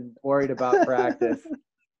even worried about practice.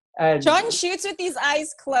 And John shoots with his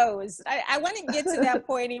eyes closed. I want to get to that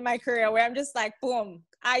point in my career where I'm just like, boom,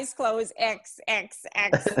 eyes closed, X, X,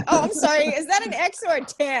 X. Oh, I'm sorry. Is that an X or a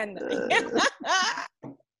 10?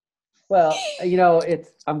 Well, you know,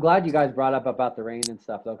 I'm glad you guys brought up about the rain and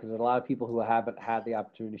stuff, though, because there's a lot of people who haven't had the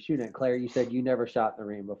opportunity to shoot it. Claire, you said you never shot in the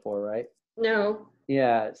rain before, right? No.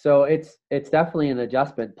 Yeah, so it's definitely an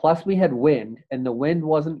adjustment. Plus, we had wind, and the wind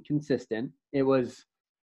wasn't consistent. It was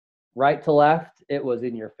right to left. It was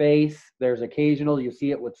in your face. There's occasional, you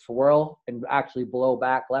see it would swirl and actually blow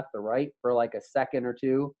back left to right for like a second or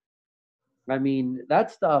two. I mean,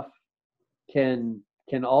 that stuff can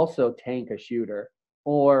also tank a shooter,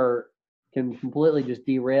 or can completely just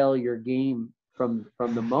derail your game from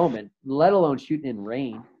the moment, let alone shooting in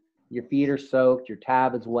rain. Your feet are soaked, your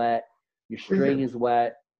tab is wet, your string is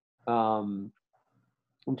wet. I'm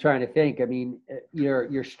trying to think. I mean,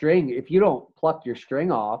 your string, if you don't pluck your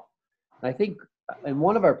string off, I think in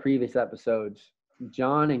one of our previous episodes,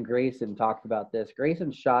 John and Grayson talked about this.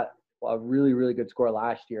 Grayson shot a really, really good score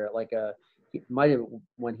last year at like he might have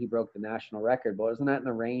when he broke the national record, but wasn't that in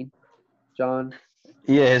the rain, John?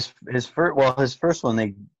 Yeah, his first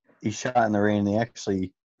one he shot in the rain. They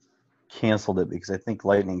actually canceled it because I think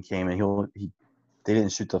lightning came and they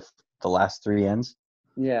didn't shoot the last 3 ends.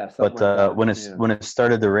 Yeah, but like when it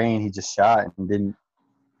started to rain, he just shot and didn't.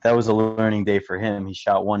 That was a learning day for him. He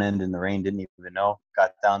shot one end in the rain, didn't even know.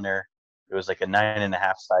 Got down there, it was like a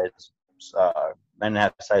 9.5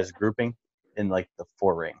 size grouping in like the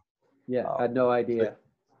 4 ring. Yeah, I had no idea.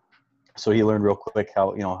 So he learned real quick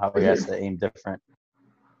how he has to aim different.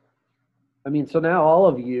 I mean, so now all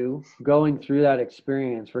of you going through that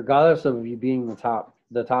experience, regardless of you being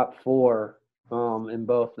the top 4 in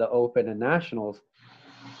both the Open and Nationals,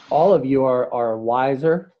 all of you are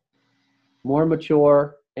wiser, more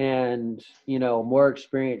mature, and more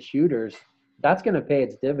experienced shooters. That's going to pay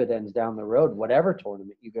its dividends down the road, whatever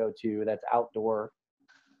tournament you go to that's outdoor,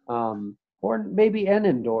 or maybe an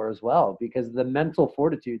indoor as well, because the mental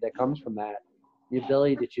fortitude that comes from that, the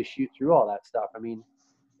ability to just shoot through all that stuff. I mean,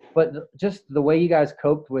 but just the way you guys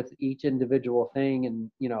coped with each individual thing, and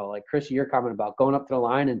like Chrissy, your comment about going up to the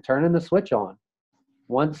line and turning the switch on.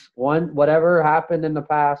 Whatever happened in the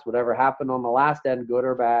past, whatever happened on the last end, good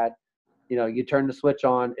or bad, you turn the switch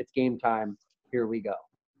on, it's game time, here we go.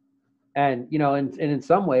 And, and in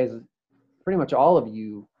some ways, pretty much all of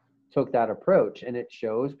you took that approach, and it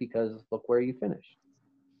shows because look where you finished.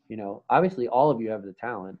 Obviously all of you have the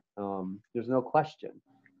talent. There's no question.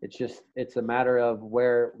 It's a matter of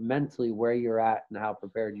where you're at and how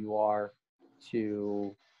prepared you are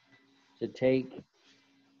to take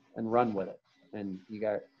and run with it. And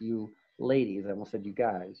you ladies, I almost said you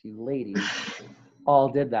guys, you ladies all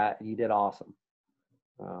did that, and you did awesome.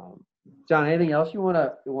 John, anything else you want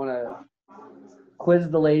to quiz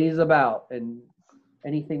the ladies about, and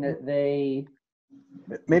anything that they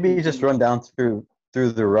maybe just run down through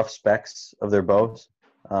the rough specs of their bows,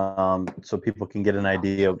 so people can get an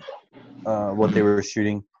idea of what they were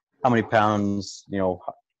shooting. how many pounds,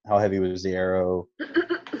 how heavy was the arrow,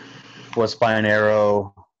 what spine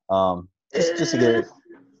arrow, just to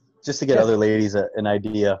get other ladies an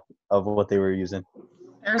idea of what they were using.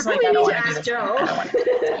 There's I like, I need don't to want to do ask this. Joe. I don't want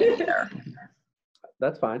to either.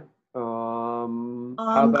 That's fine. How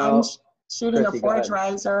I'm about shooting Chrissy, a go forge ahead.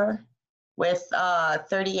 riser with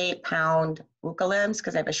 38-pound Uka limbs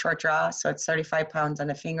because I have a short draw, so it's 35 pounds on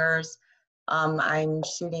the fingers. I'm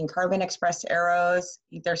shooting Carbon Express arrows,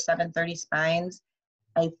 either 730 spines.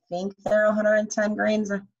 I think they're 110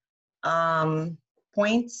 grains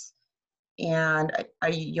points, and a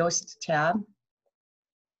Yoast tab.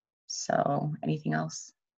 So anything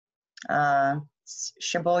else?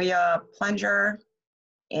 Shibuya plunger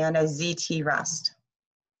and a ZT rest.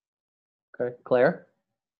 Okay, Claire.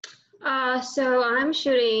 So I'm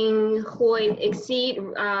shooting Hoyt Exceed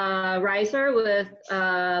riser with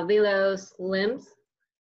Velos limbs.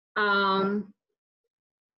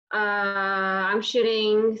 I'm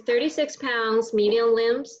shooting 36 pounds medium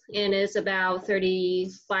limbs, and it's about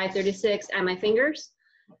 35, 36 at my fingers.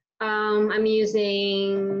 I'm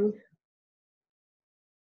using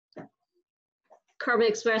Carbon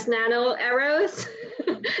Express Nano arrows,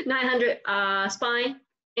 900 spine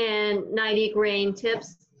and 90 grain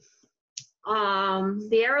tips.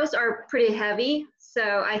 The arrows are pretty heavy,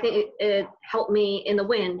 so I think it helped me in the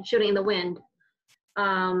wind, shooting in the wind.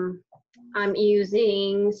 I'm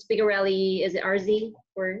using Spigarelli, is it RZ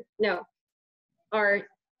or no? Or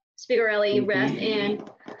Spigarelli rest and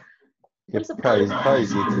what's the Probably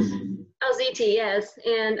ZT. Oh, ZT, yes,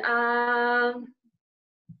 and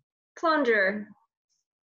plunger.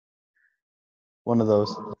 One of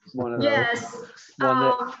those. One of those. Yes. One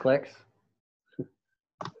that clicks.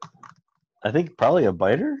 I think probably a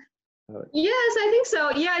biter. Yes, I think so.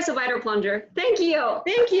 Yeah, it's a Viter plunger. Thank you.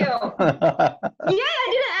 Thank you. Yeah, I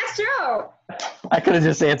didn't ask Joe. I could have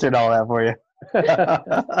just answered all that for you.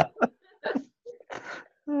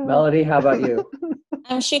 Melody, how about you?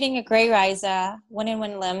 I'm shooting a gray riser,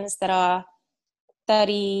 1-in-1 limbs that are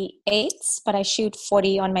 38s, but I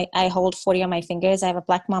hold 40 on my fingers. I have a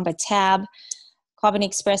Black Mamba tab, Carbon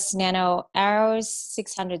Express Nano arrows,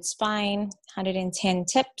 600 spine, 110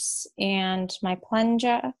 tips, and my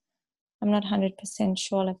plunger. I'm not 100%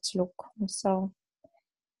 sure. Let's look. So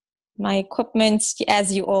my equipment,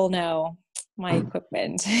 as you all know, my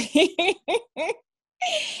equipment.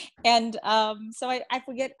 And so I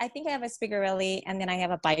forget, I think I have a Spigarelli and then I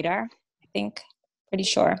have a biter, I think, pretty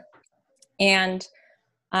sure. And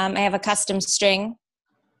I have a custom string.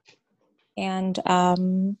 And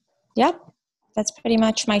yep, that's pretty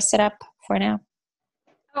much my setup for now.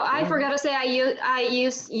 Oh, I forgot to say I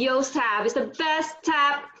use Yoast tab. It's the best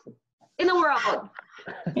tab in the world.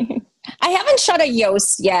 I haven't shot a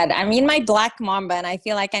Yoast yet. I'm in my Black Mamba and I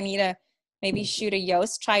feel like I need to maybe shoot a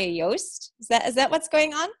Yoast, try a Yoast. Is that what's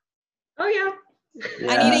going on? Oh yeah.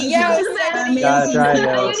 I need a Yoast. Gotta try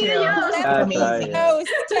Yoast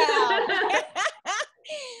tab.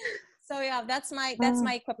 So yeah, that's my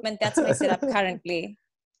equipment. That's my setup currently.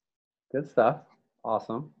 Good stuff.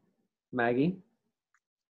 Awesome. Maggie?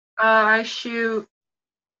 I shoot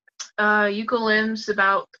Yuka limbs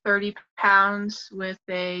about 30 pounds with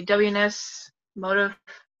a WNS Motive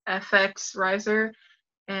FX riser,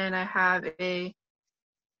 and I have a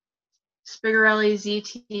Spigarelli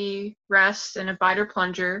ZT rest and a biter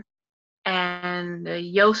plunger, and a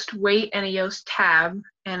Yoast weight and a Yoast tab,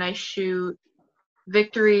 and I shoot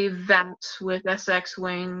Victory vents with XS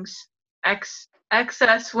wings,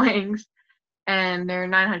 and they're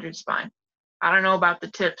 900 spine. I don't know about the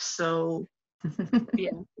tips, so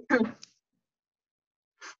yeah.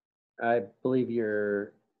 I believe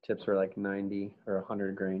your tips were like 90 or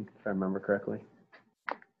 100 grain, if I remember correctly.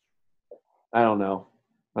 I don't know.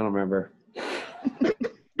 I don't remember.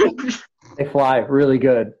 They fly really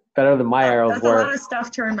good. Better than my arrows That's were. a lot of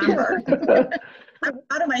stuff to remember. I'm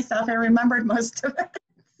proud of myself. I remembered most of it.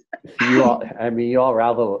 You all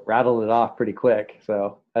rattled it off pretty quick,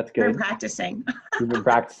 so that's good. We're practicing. You've been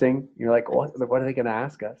practicing. You're like, what are they going to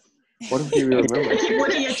ask us? What if we remember? I keep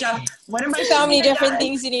looking at Jeff. What am I So many shooting different again?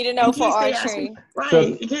 things you need to know In for case they ask archery. me. Right. So,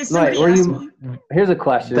 in case somebody were asks you? me. Here's a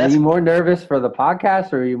question: Are you more nervous for the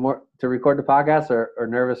podcast, or are you more to record the podcast, or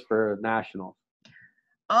nervous for nationals?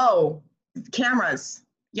 Oh, cameras.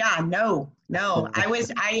 Yeah, no.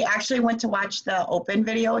 I actually went to watch the open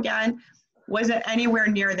video again. Wasn't anywhere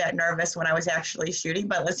near that nervous when I was actually shooting,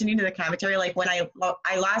 but listening to the commentary, like when I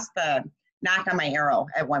lost the knock on my arrow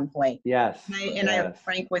at one point. Yes. And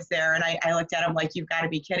Frank was there, and I looked at him like, you've got to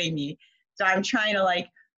be kidding me. So I'm trying to like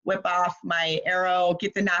whip off my arrow,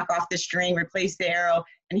 get the knock off the string, replace the arrow,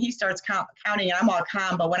 and he starts counting, and I'm all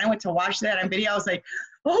calm. But when I went to watch that on video, I was like,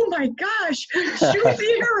 oh my gosh, shoot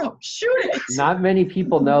the arrow, shoot it. Not many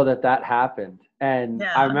people know that that happened. And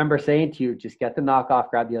Yeah. I remember saying to you, just get the knock off,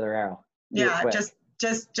 grab the other arrow. Do it Yeah, quick.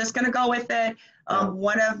 just gonna go with it.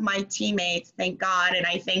 One of my teammates, thank God, and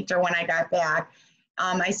I thanked her when I got back.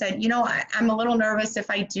 I said, you know, I'm a little nervous if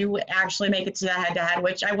I do actually make it to the head-to-head,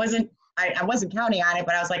 which I wasn't counting on it,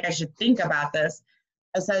 but I was like, I should think about this.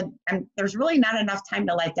 I said, there's really not enough time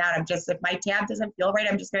to let down. If my tab doesn't feel right,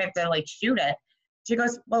 I'm just gonna have to like shoot it. She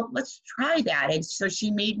goes, well, let's try that. And so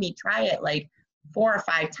she made me try it like 4 or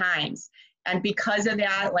 5 times. And because of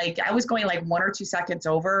that, like I was going like 1 or 2 seconds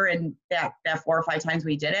over, and that 4 or 5 times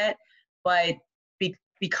we did it. But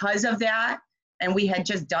because of that, and we had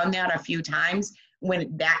just done that a few times,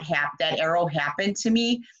 when that arrow happened to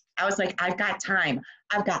me, I was like, I've got time.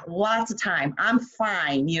 I've got lots of time. I'm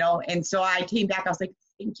fine, you know. And so I came back. I was like,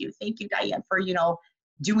 thank you, Diane, for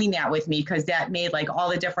doing that with me, because that made like all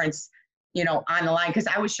the difference, on the line, because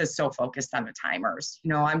I was just so focused on the timers.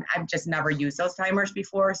 I've just never used those timers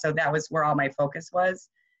before, so that was where all my focus was.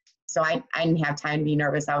 So I didn't have time to be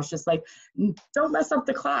nervous. I was just like, don't mess up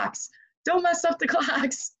the clocks. Don't mess up the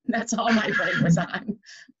clocks. That's all my brain was on.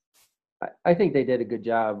 I think they did a good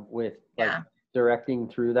job with directing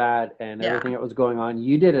through that and everything that was going on.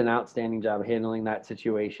 You did an outstanding job handling that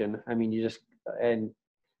situation. I mean,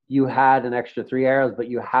 you had an extra 3 arrows, but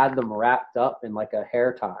you had them wrapped up in like a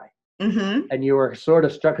hair tie. Mm-hmm. And you were sort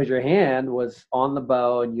of struck because your hand was on the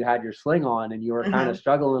bow and you had your sling on, and you were kind of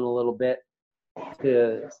struggling a little bit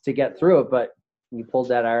to get through it, but you pulled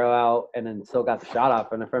that arrow out and then still got the shot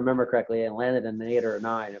off. And if I remember correctly, it landed in an 8 or a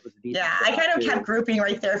 9. It was a decent I kind of kept grouping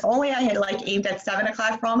right there. If only I had like aimed at 7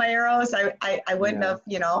 o'clock for all my arrows, I wouldn't have,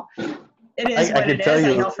 It is what it is.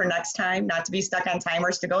 I know for next time not to be stuck on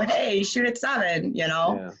timers, to go, hey, shoot at 7,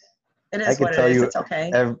 Yeah. It is what it is. It's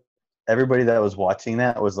okay. Everybody that was watching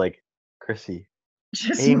that was like, Chrissy,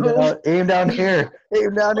 just aim down here.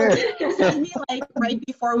 Like right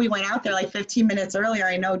before we went out there, like 15 minutes earlier,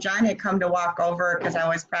 I know John had come to walk over because I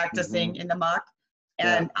was practicing in the muck,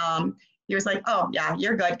 and he was like, oh yeah,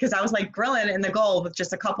 you're good, because I was like grilling in the gold with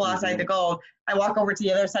just a couple outside the gold. I walk over to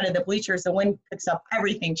the other side of the bleachers, the wind picks up,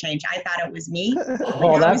 everything changed. I thought it was me.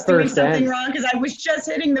 I was doing something wrong because I was just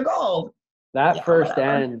hitting the gold. That first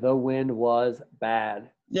end, the wind was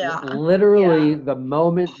bad. Yeah. Literally, the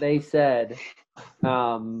moment they said,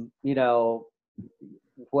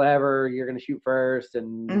 whatever, you're going to shoot first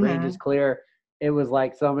and range is clear, it was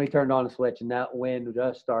like somebody turned on a switch and that wind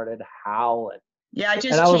just started howling. Yeah, it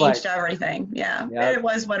just changed everything. Yeah, it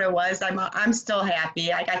was what it was. I'm still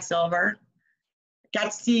happy. I got silver.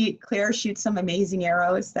 Got to see Claire shoot some amazing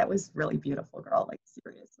arrows. That was really beautiful, girl. Like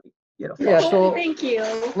seriously beautiful. Yeah, so thank you.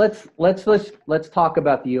 Let's talk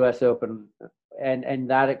about the U.S. Open and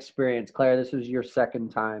that experience. Claire, this was your second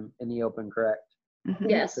time in the Open, correct? Mm-hmm.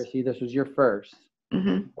 Yes. Chrissy, this was your first.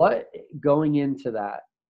 Mm-hmm. What, going into that,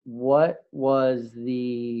 what was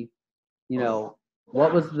the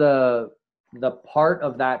part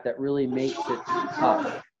of that really makes it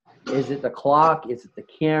tough? Is it the clock? Is it the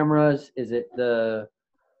cameras?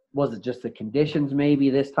 Was it just the conditions maybe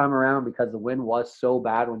this time around, because the wind was so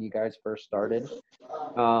bad when you guys first started?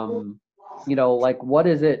 What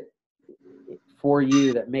is it for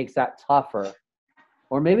you that makes that tougher?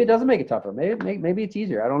 Or maybe it doesn't make it tougher. Maybe it's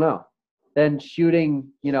easier. I don't know. Than shooting,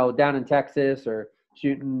 down in Texas, or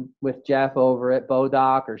shooting with Jeff over at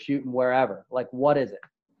Bodock, or shooting wherever. Like, what is it?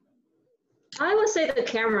 I would say the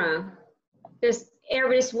camera.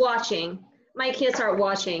 Everybody's watching. My kids are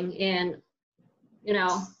watching, and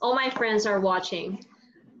all my friends are watching.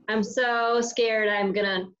 I'm so scared I'm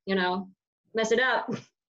gonna, mess it up.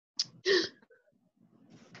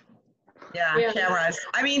 Yeah, cameras.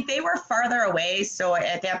 I mean, they were farther away, so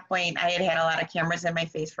at that point, I had a lot of cameras in my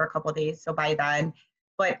face for a couple of days. So by then,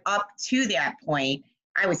 but up to that point,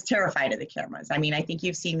 I was terrified of the cameras. I mean, I think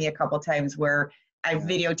you've seen me a couple of times where I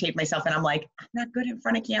videotaped myself, and I'm like, I'm not good in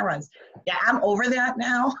front of cameras. Yeah, I'm over that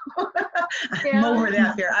now. I'm over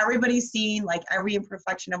that fear. Everybody's seen like every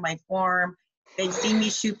imperfection of my form. They've seen me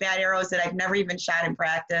shoot bad arrows that I've never even shot in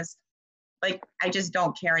practice. Like, I just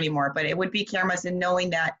don't care anymore. But it would be cameras, and knowing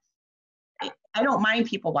that I don't mind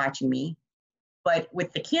people watching me, but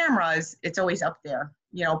with the cameras, it's always up there.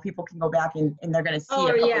 People can go back and they're going to see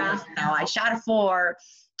it. Years from now. I shot a 4.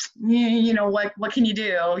 What can you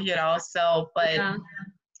do? So, but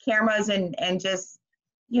cameras and just,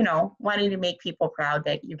 wanting to make people proud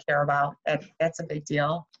that you care about, that's a big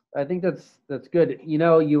deal. I think that's good.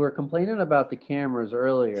 You were complaining about the cameras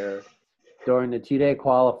earlier during the 2-day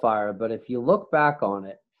qualifier, but if you look back on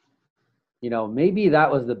it, maybe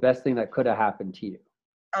that was the best thing that could have happened to you.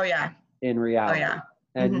 Oh yeah. In Oh reality. yeah.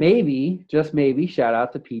 And maybe, just maybe, shout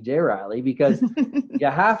out to PJ Riley, because you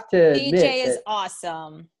have to admit PJ is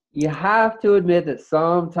awesome. You have to admit that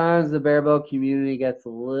sometimes the Barebow community gets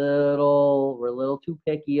we're a little too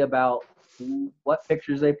picky about what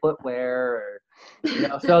pictures they put where.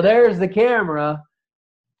 So there's the camera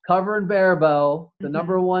covering Barebow, the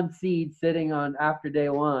number one seed sitting on after day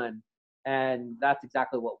one, and that's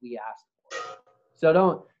exactly what we asked for.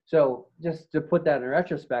 So just to put that in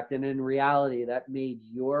retrospect, and in reality, that made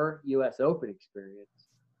your U.S. Open experience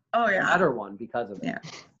a better one because of it.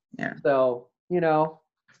 Yeah. So,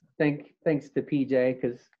 thanks to PJ,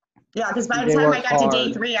 because by the time I got to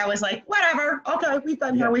day 3, I was like, whatever, okay, we've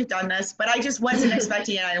been here, we've done this. But I just wasn't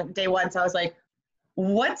expecting it on day 1. So I was like,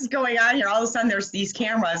 what's going on here? All of a sudden there's these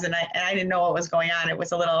cameras, and I didn't know what was going on. It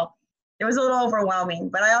was a little overwhelming,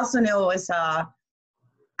 but I also knew it was, I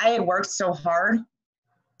had worked so hard.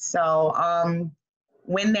 So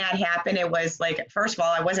when that happened, it was like, first of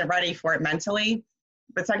all, I wasn't ready for it mentally.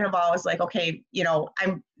 But second of all, I was like, okay,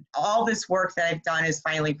 all this work that I've done is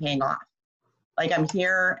finally paying off. Like, I'm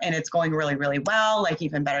here and it's going really, really well, like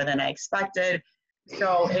even better than I expected.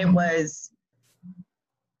 So it was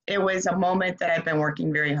a moment that I've been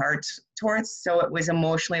working very hard towards. So it was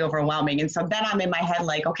emotionally overwhelming. And so then I'm in my head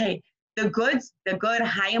like, okay, the good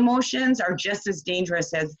high emotions are just as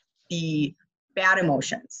dangerous as the bad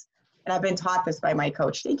emotions. And I've been taught this by my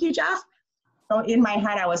coach. Thank you, Jeff. So in my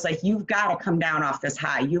head, I was like, you've got to come down off this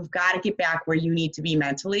high. You've got to get back where you need to be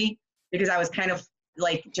mentally, because I was kind of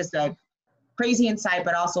like just a crazy inside,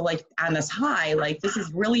 but also like on this high, like this is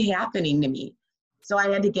really happening to me. So I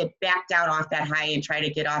had to get back down off that high and try to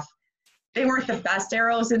get off. They weren't the best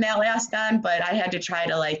arrows in that last gun, but I had to try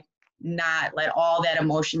to like not let all that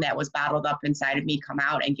emotion that was bottled up inside of me come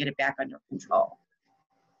out and get it back under control.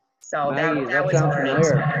 So that was a learning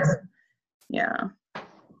experience. Yeah.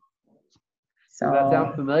 So that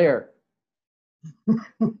sounds familiar.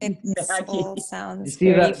 It all sounds you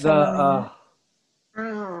see very familiar.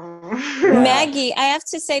 Maggie, I have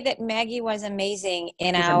to say that Maggie was amazing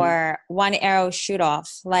in our one arrow shoot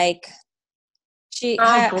off. Like her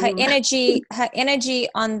energy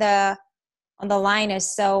on the line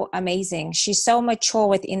is so amazing. She's so mature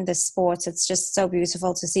within the sports. It's just so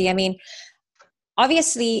beautiful to see. I mean,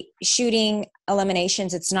 obviously shooting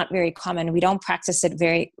eliminations, it's not very common. We don't practice it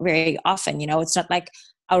very, very often. It's not like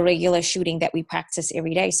our regular shooting that we practice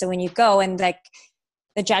every day. So when you go and like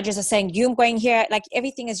the judges are saying, you're going here, like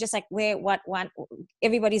everything is just like what,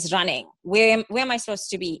 everybody's running. Where am I supposed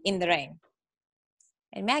to be in the rain?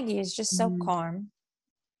 And Maggie is just so calm.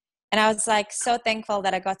 And I was like so thankful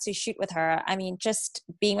that I got to shoot with her. I mean, just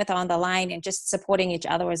being with her on the line and just supporting each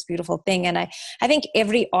other was a beautiful thing. And I think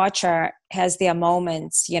every archer has their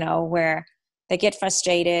moments, where they get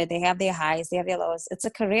frustrated, they have their highs, they have their lows. It's a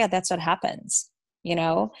career. That's what happens.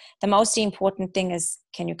 The most important thing is,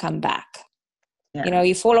 can you come back? Yeah.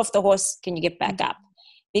 You fall off the horse, can you get back up?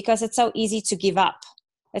 Because it's so easy to give up.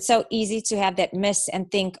 It's so easy to have that miss and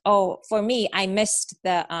think, oh, for me, I missed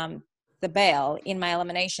the bail in my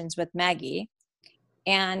eliminations with Maggie.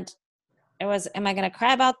 And it was, am I going to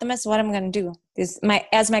cry about the miss? What am I going to do?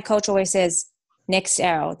 As my coach always says, next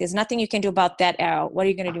arrow. There's nothing you can do about that arrow. What are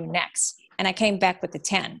you going to do next? And I came back with the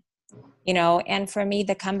 10, and for me,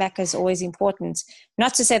 the comeback is always important.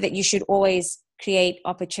 Not to say that you should always create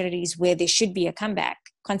opportunities where there should be a comeback.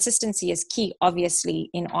 Consistency is key, obviously,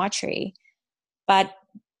 in archery. But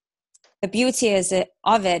the beauty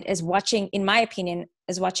of it is watching, in my opinion,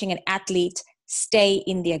 is watching an athlete stay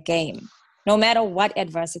in their game, no matter what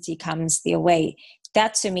adversity comes their way.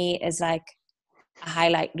 That to me is like a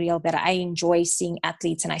highlight reel that I enjoy seeing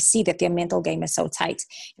athletes, and I see that their mental game is so tight.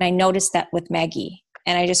 And I noticed that with Maggie,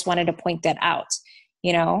 and I just wanted to point that out,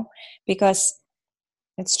 because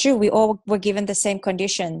it's true. We all were given the same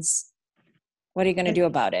conditions. What are you going to do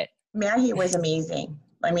about it? Maggie was amazing,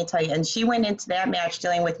 let me tell you. And she went into that match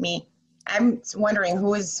dealing with me. I'm wondering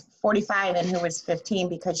who was 45 and who was 15,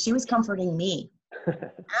 because she was comforting me.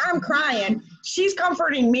 I'm crying. She's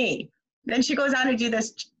comforting me. Then she goes on to do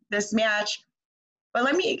this match. But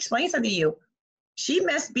let me explain something to you. She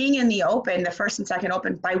missed being in the open, the first and second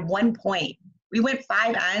open, by 1 point. We went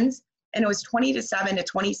 5 ends, and it was 20-7 to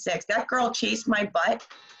 26. That girl chased my butt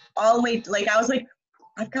all the way. Like, I was like,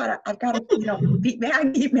 I've got to, beat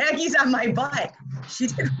Maggie. Maggie's on my butt. She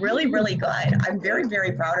did really, really good. I'm very,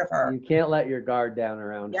 very proud of her. You can't let your guard down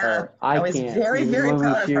around her. I was can't. very, very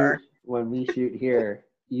proud of her. When we shoot here,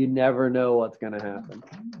 you never know what's going to happen.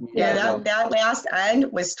 That last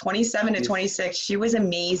end was 27 to 26. She was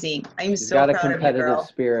amazing. I'm so proud of you, girl. She's got a competitive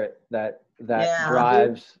spirit that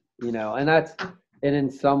drives and and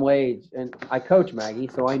in some ways, and I coach Maggie,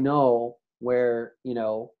 so I know where,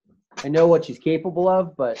 I know what she's capable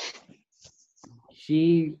of, but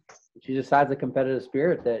she just has a competitive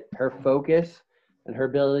spirit that her focus and her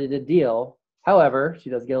ability to deal. However, she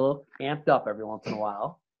does get a little amped up every once in a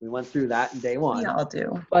while. We went through that in day one. We all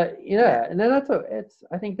do. But and then I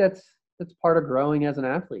think that's part of growing as an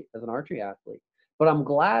athlete, as an archery athlete. But I'm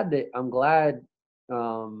glad,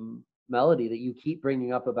 Melody, that you keep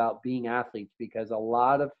bringing up about being athletes, because a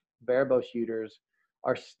lot of barebow shooters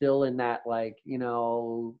are still in that, like,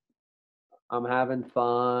 I'm having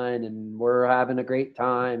fun and we're having a great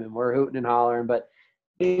time and we're hooting and hollering, but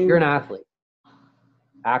you're an athlete.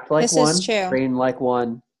 Act like This one, is true. train like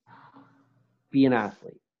one, be an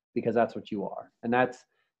athlete, because that's what you are. And I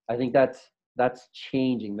think that's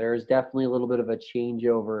changing. There's definitely a little bit of a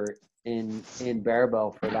changeover in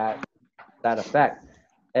barebow for that effect.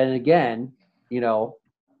 And again,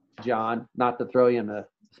 John, not to throw you in the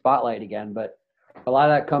spotlight again, but a lot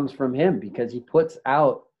of that comes from him, because he's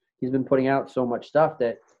been putting out so much stuff,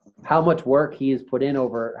 that how much work he has put in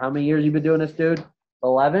over, how many years you been doing this, dude?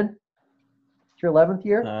 11? It's your 11th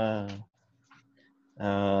year? I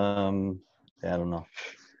don't know.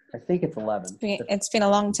 I think it's 11. It's been a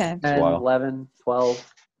long time. 10, 11,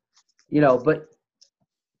 12. But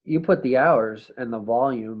you put the hours and the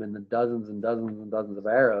volume and the dozens and dozens and dozens of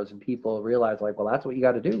arrows, and people realize, like, well, that's what you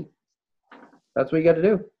got to do. That's what you got to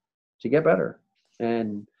do to get better.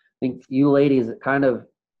 And I think you ladies kind of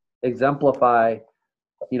exemplify,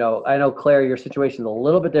 I know, Claire, your situation is a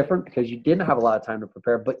little bit different because you didn't have a lot of time to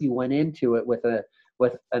prepare, but you went into it with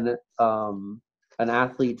an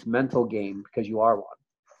athlete's mental game, because you are one.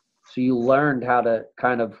 So you learned how to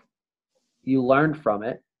you learned from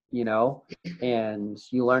it, and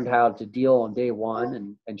you learned how to deal on day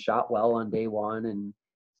one and shot well on day one. And,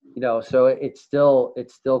 so it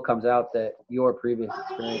still comes out that your previous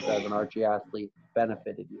experience as an archery athlete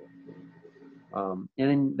benefited you.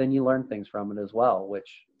 And then you learn things from it as well,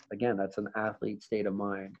 which, again, that's an athlete state of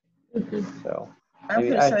mind. So I'm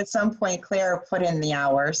pretty sure at some point Claire put in the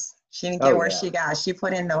hours. She didn't get where she got. She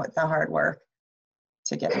put in the hard work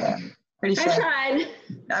to get there. Pretty sure. I tried.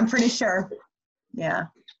 I'm pretty sure. Yeah.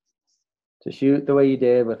 To shoot the way you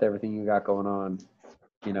did with everything you got going on,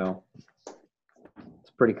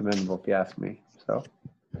 it's pretty commendable, if you ask me. So,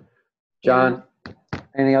 John,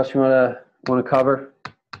 anything else you want to cover?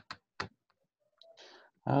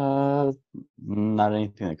 Not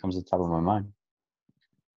anything that comes to the top of my mind.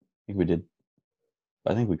 I think we did.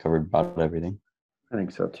 I think we covered about everything. I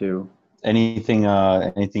think so too. Anything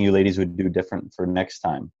you ladies would do different for next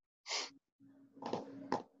time?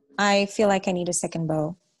 I feel like I need a second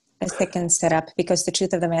bow, a second setup, because the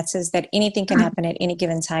truth of the matter is that anything can happen at any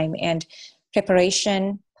given time, and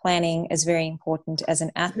preparation, planning is very important as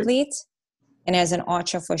an athlete and as an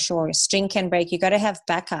archer for sure. String can break. You got to have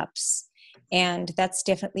backups. And that's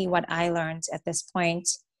definitely what I learned at this point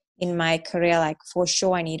in my career. Like, for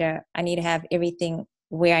sure, I need to have everything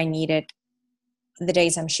where I need it the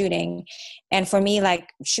days I'm shooting. And for me, like,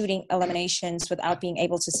 shooting eliminations without being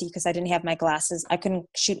able to see, because I didn't have my glasses, I couldn't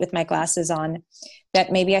shoot with my glasses on,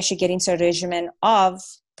 that maybe I should get into a regimen of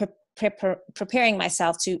preparing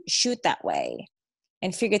myself to shoot that way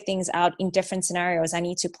and figure things out in different scenarios. I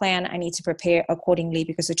need to plan, I need to prepare accordingly,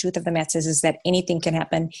 because the truth of the matter is that anything can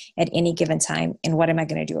happen at any given time. And what am I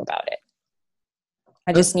going to do about it?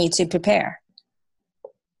 I just need to prepare.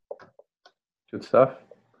 Good stuff.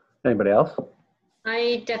 Anybody else?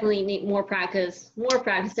 I definitely need more practice,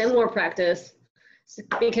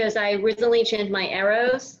 because I recently changed my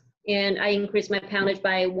arrows and I increased my poundage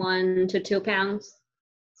by 1 to 2 pounds.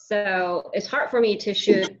 So it's hard for me to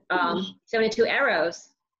shoot 72 arrows.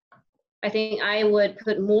 I think I would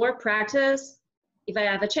put more practice if I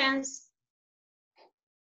have a chance.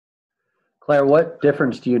 Claire, what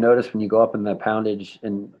difference do you notice when you go up in the poundage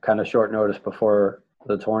in kind of short notice before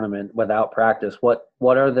the tournament without practice? What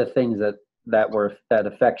are the things that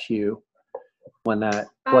affects you when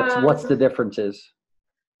what's the differences?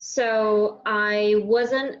 So I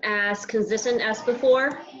wasn't as consistent as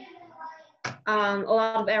before. A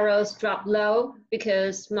lot of arrows dropped low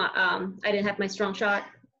because I didn't have my strong shot,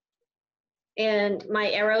 and my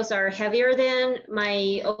arrows are heavier than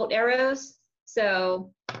my old arrows.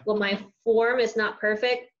 So when my form is not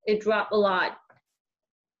perfect, it dropped a lot.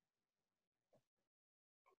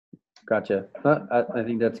 Gotcha. I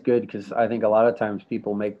think that's good, because I think a lot of times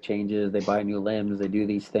people make changes, they buy new limbs, they do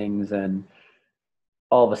these things, and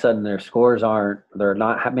all of a sudden their scores they're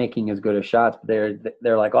not making as good as shots, but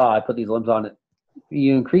they're like, oh, I put these limbs on it.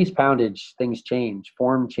 You increase poundage, things change,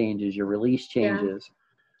 form changes, your release changes.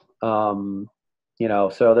 you know,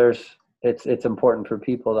 so it's important for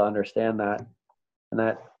people to understand that, and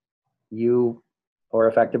that you were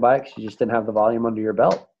affected by it because you just didn't have the volume under your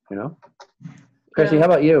belt, you know. Chrissy, how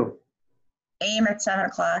about you? Aim at 7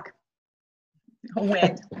 o'clock.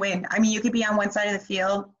 Win. I mean, you could be on one side of the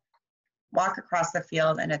field, walk across the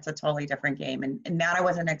field, and it's a totally different game. And that I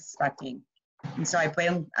wasn't expecting. And so I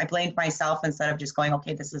blamed myself instead of just going,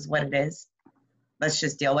 okay, this is what it is. Let's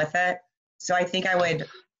just deal with it. So I think I would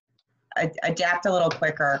adapt a little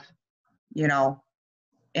quicker, you know,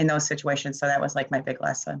 in those situations. So that was like my big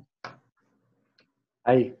lesson.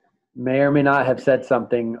 I may or may not have said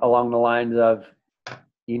something along the lines of,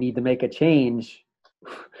 you need to make a change.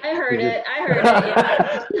 I heard it.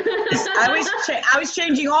 Yeah. I was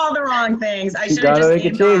changing all the wrong things. I You should have gotta just make a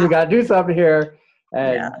aimed change. off. We gotta do something here.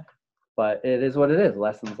 And, Yeah. But it is what it is.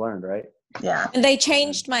 Lessons learned, right? Yeah. And they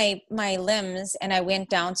changed my limbs, and I went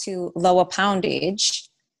down to lower poundage.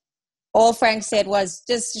 All Frank said was,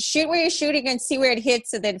 just shoot where you're shooting and see where it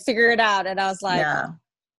hits, and then figure it out. And I was like, Yeah.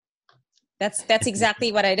 That's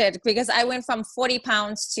exactly what I did, because I went from 40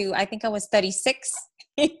 pounds to, I think I was 36.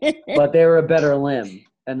 But they were a better limb.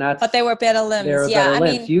 And But they were better limbs. They were Yeah, better I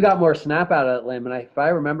limbs. mean, So you got more snap out of that limb. And if I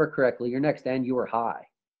remember correctly, your next end, you were high.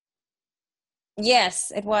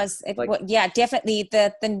 yes, it was. Like- Yeah, definitely.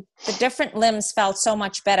 The different limbs felt so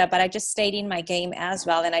much better, but I just stayed in my game as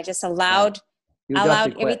well, and I just allowed You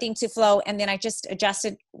adjusted quick. everything to flow, and then I just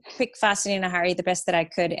adjusted quick, fast, and in a hurry, the best that I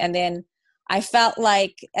could. And then I felt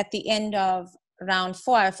like at the end of round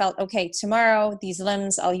 4, I felt, okay, tomorrow these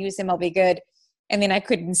limbs, I'll use them, I'll be good. And then I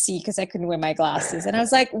couldn't see because I couldn't wear my glasses. And I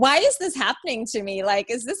was like, why is this happening to me?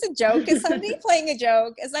 Like, is this a joke? Is somebody playing a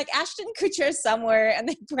joke? It's like Ashton Kutcher somewhere and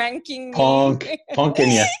they're pranking me.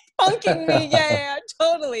 Punking you. Punking me. Yeah,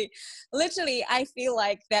 totally. Literally, I feel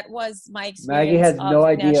like that was my experience. Maggie has no of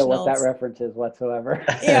idea what that nationals. reference is whatsoever.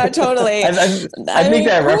 Yeah, totally. I think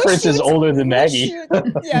that who reference is shoots- older than who Maggie.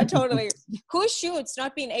 yeah, totally. Who shoots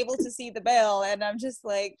not being able to see the bell? And I'm just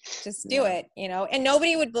like, just do it, you know? And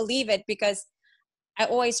nobody would believe it because I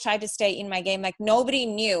always tried to stay in my game. Like, nobody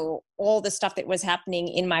knew all the stuff that was happening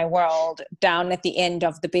in my world down at the end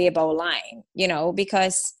of the Barebow line, you know,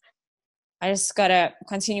 because I just got to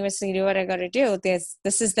continuously do what I got to do. This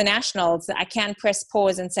is the nationals. I can't press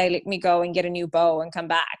pause and say, let me go and get a new bow and come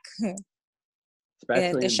back.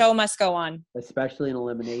 The show must go on. Especially in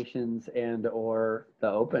eliminations and or the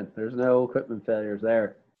open. There's no equipment failures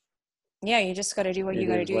there. Yeah, you just got to do what you It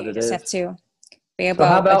got to is do. what You it just is. have to be So able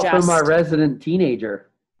how to about adjust. from our resident teenager?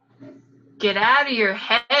 Get out of your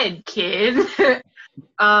head, kid.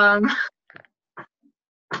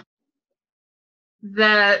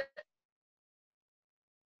 That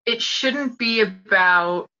it shouldn't be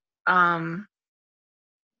about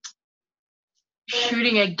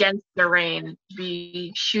shooting against the rain,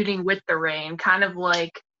 be shooting with the rain, kind of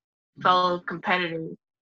like fellow competitors.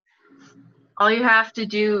 All you have to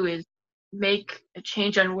do is make a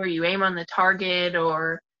change on where you aim on the target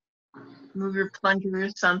or move your plunger or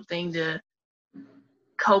something to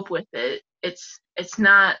cope with it. It's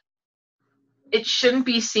not, it shouldn't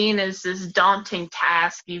be seen as this daunting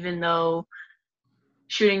task, even though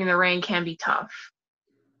shooting in the rain can be tough.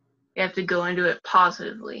 You have to go into it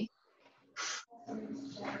positively.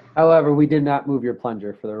 However, we did not move your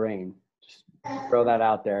plunger for the rain. Just throw that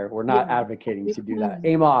out there. We're not Yeah. advocating to do that.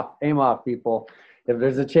 Aim off, people. If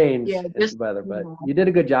there's a change, Yeah, it's just- weather. But you did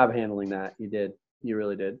a good job handling that. You did. You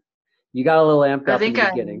really did. You got a little amped I up in think the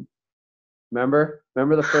I- beginning. Remember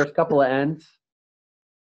the first couple of ends?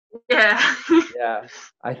 Yeah. Yeah.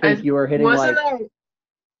 I think you were hitting Wasn't like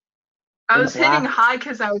I in was the hitting blast. high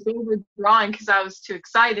because I was overdrawing because I was too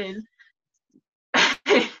excited.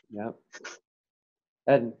 Yep.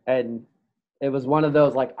 And it was one of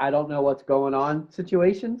those like I don't know what's going on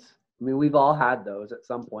situations. I mean, we've all had those at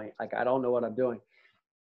some point. Like I don't know what I'm doing.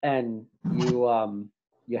 And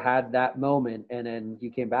you had that moment and then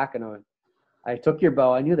you came back and I took your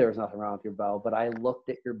bow. I knew there was nothing wrong with your bow, but I looked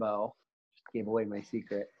at your bow. Just gave away my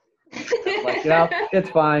secret. Like, it's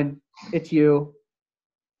fine. It's you.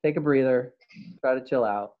 Take a breather. Try to chill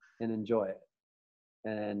out and enjoy it.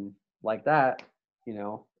 And like that,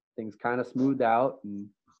 things kind of smoothed out and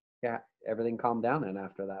yeah, everything calmed down then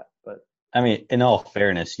after that. But I mean, in all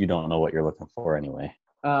fairness, you don't know what you're looking for anyway.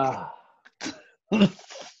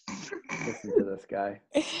 listen to this guy.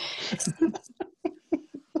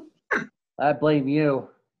 I blame you.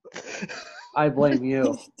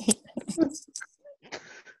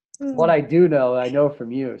 What I do know, I know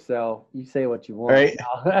from you. So you say what you want. Right.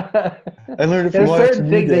 I learned it from There's watching certain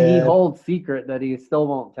you, things that he Dad. holds secret that he still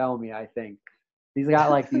won't tell me, I think. He's got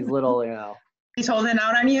like these little, He's holding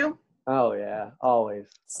out on you? Oh yeah, always.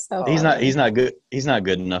 So He's funny. not good. He's not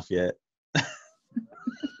good enough yet.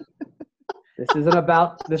 This isn't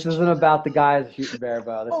about the guys shooting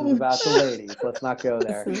barebow. This is about the ladies. Let's not go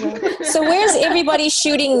there. So where's everybody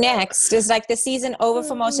shooting next? Is like the season over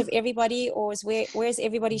for most of everybody, or where's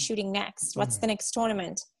everybody shooting next? What's the next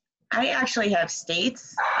tournament? I actually have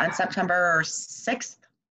states on September 6th.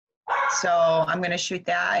 So I'm going to shoot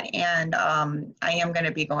that. And I am going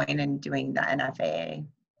to be going and doing the NFAA.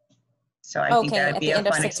 So I think that would be a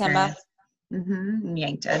fun experience. In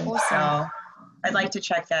Yankton. Awesome. So I'd like to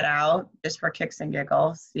check that out just for kicks and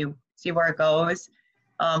giggles, see where it goes.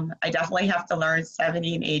 I definitely have to learn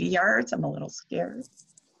 70 and 80 yards. I'm a little scared.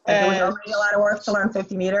 It was already a lot of work to learn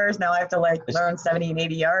 50 meters. Now I have to learn 70 and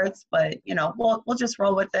 80 yards, but we'll just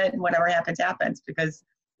roll with it, and whatever happens, happens, because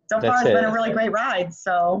so far it's been a really great ride.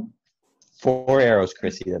 So 4 arrows,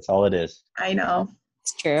 Chrissy. That's all it is. I know.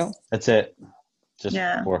 It's true. That's it. Just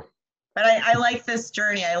 4. But I like this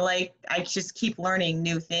journey. I just keep learning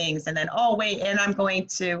new things. And then, and I'm going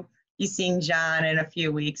to be seeing John in a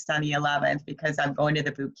few weeks on the 11th because I'm going to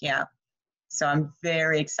the boot camp. So I'm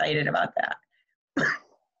very excited about that.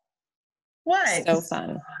 What? So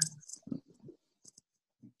fun.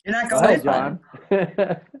 You're not going, John.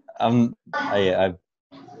 I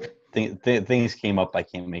think things came up. I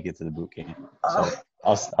can't make it to the boot camp. So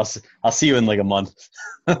I'll see you in like a month.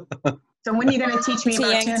 So when are you going to teach me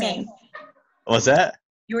about tuning? What's that?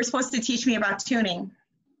 You were supposed to teach me about tuning.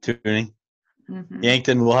 Tuning.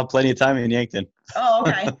 Yankton. We'll have plenty of time in Yankton. Oh,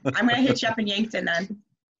 okay. I'm going to hit you up in Yankton then.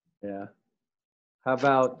 Yeah. How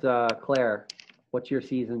about Claire? What's your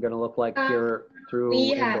season going to look like here through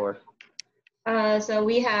indoor? So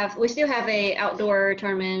we still have a outdoor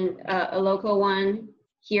tournament, a local one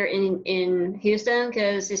here in Houston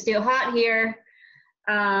because it's still hot here.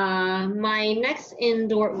 My next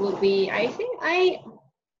indoor will be, I think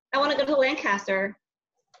I want to go to Lancaster,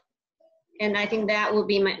 and I think that will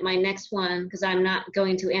be my next one because I'm not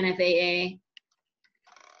going to NFAA.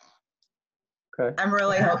 Okay. I'm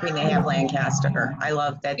really hoping they have Lancaster. I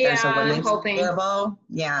love that there's a women's Barebow.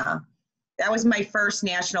 Yeah. That was my first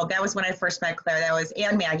national. That was when I first met Claire. That was,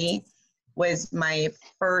 and Maggie, was my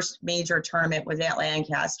first major tournament was at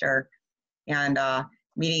Lancaster. And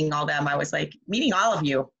meeting all them, I was like, meeting all of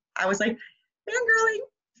you, I was like, fangirling.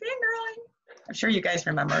 I'm sure you guys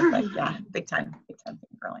remember, but yeah, big time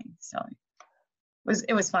fangirling. So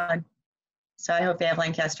it was fun. So I hope they have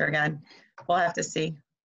Lancaster again. We'll have to see.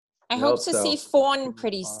 I hope to see Fawn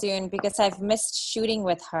pretty soon because I've missed shooting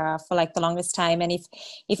with her for like the longest time. And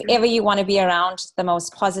if ever you want to be around the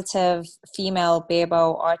most positive female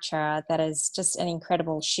barebow archer that is just an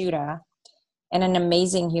incredible shooter and an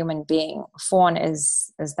amazing human being, Fawn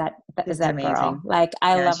is that amazing girl. Like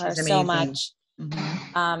I love her so amazing. much.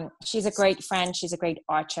 She's a great friend. She's a great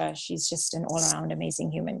archer. She's just an all-around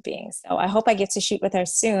amazing human being. So I hope I get to shoot with her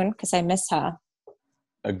soon because I miss her.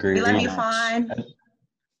 Agreed. We love you, Fawn.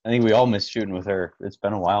 I think we all miss shooting with her. It's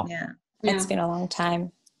been a while. Yeah. It's been a long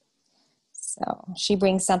time. So she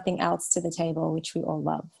brings something else to the table, which we all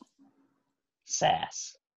love.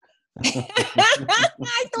 Sass. I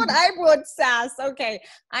thought I brought sass. Okay.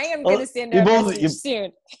 I am going to send her a message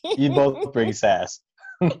soon. You both bring sass.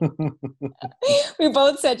 We're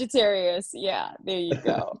both Sagittarius. Yeah, there you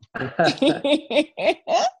go.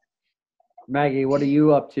 Maggie, what are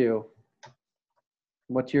you up to?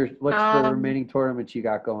 What's the remaining tournaments you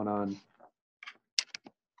got going on?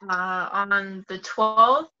 On the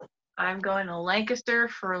 12th, I'm going to Lancaster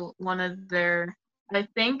for one of their, I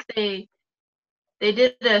think they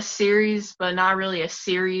did a series, but not really a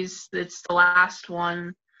series. It's the last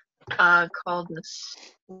one called this,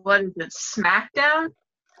 what is it, Smackdown?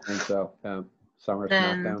 I think so, yeah. Summer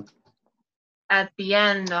Smackdown. At the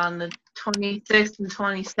end on the 26th and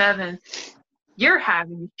 27th, you're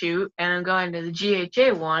having to shoot, and I'm going to the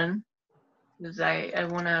GHA one because I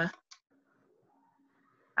want to.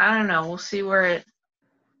 I don't know. We'll see where it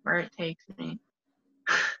takes me.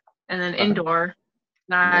 And then indoor.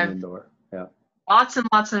 Now indoor, yeah. Lots and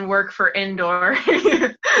lots of work for indoor.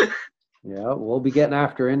 Yeah, we'll be getting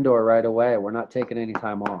after indoor right away. We're not taking any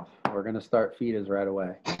time off. We're gonna start FIDAs right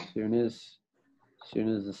away. As soon as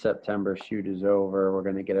the September shoot is over, we're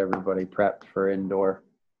gonna get everybody prepped for indoor.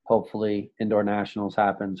 Hopefully indoor nationals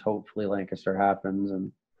happens. Hopefully Lancaster happens,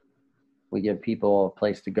 and we give people a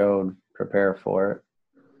place to go and prepare for it.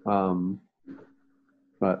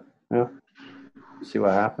 But yeah, see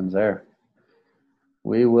what happens there.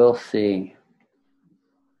 We will see.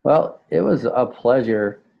 Well, it was a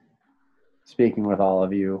pleasure speaking with all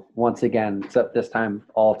of you once again, except this time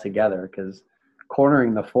all together, because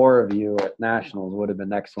cornering the 4 of you at nationals would have been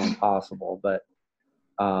next to impossible. But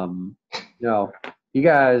You know, you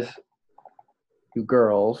guys, you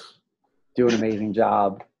girls, do an amazing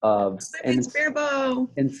job of, in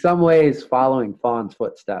some ways, following Fawn's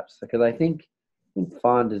footsteps. Because I think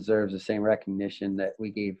Fawn deserves the same recognition that we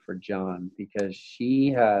gave for John, because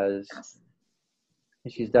she's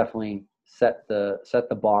definitely set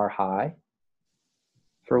the bar high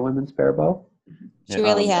for women's barebow. She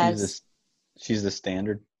really has. She's the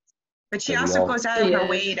standard. But she also goes out of her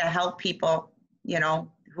way to help people, you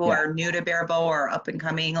know, who are new to barebow or up and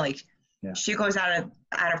coming. Like, she goes out of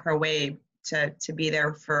her way to be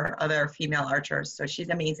there for other female archers. So she's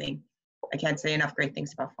amazing. I can't say enough great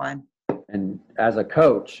things about Fawn. And as a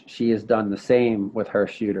coach, she has done the same with her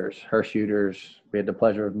shooters. Her shooters, we had the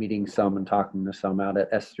pleasure of meeting some and talking to some out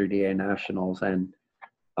at S3DA Nationals, and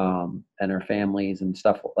her families and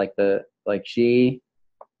stuff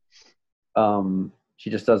she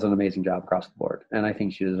just does an amazing job across the board. And I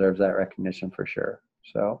think she deserves that recognition for sure.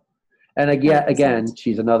 So, and again,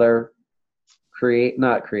 she's another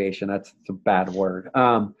not creation. That's a bad word.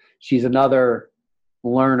 She's another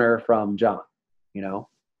learner from John, you know.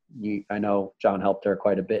 I know John helped her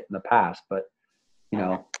quite a bit in the past, but you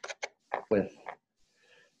know, with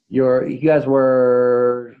you guys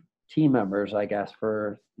were team members, I guess,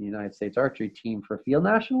 for the United States Archery team for Field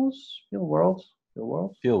Nationals, Field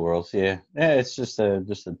Worlds. Yeah. It's just a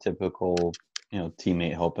typical, you know,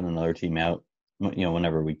 teammate helping another team out, you know,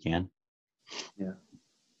 whenever we can. Yeah.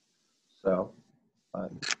 So,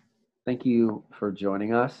 thank you for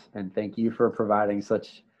joining us, and thank you for providing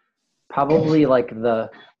such probably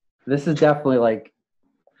this is definitely like,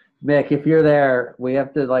 Mick, if you're there, we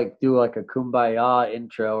have to like do like a kumbaya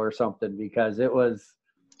intro or something, because it was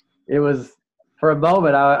for a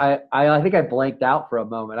moment, I think I blanked out for a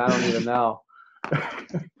moment. I don't even know.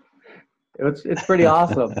 It's pretty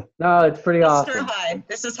awesome. No, it's pretty awesome. Sister vibe.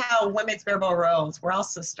 This is how women's barebow rolls. We're all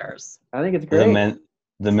sisters. I think it's great.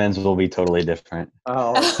 The men's will be totally different.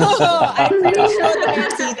 Oh, I'm pretty sure the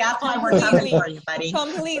men's See, that's why we're coming for you, buddy.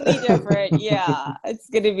 completely different. Yeah, it's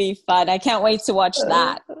gonna be fun. I can't wait to watch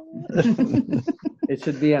that. it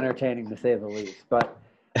should be entertaining to say the least. But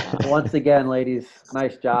once again, ladies,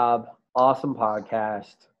 nice job. Awesome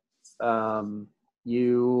podcast.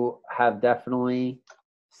 You have definitely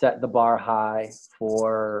set the bar high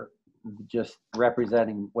for just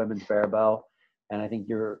representing women's barebow. And I think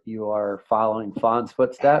you are following Fawn's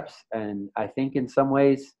footsteps, and I think in some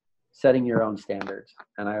ways setting your own standards.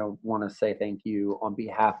 And I want to say thank you on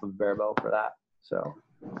behalf of Barebow for that. So,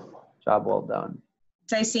 job well done.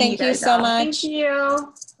 Thank you so much.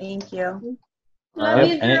 Thank you. Love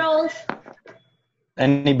you, girls.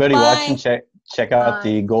 Anybody Bye. watching, check out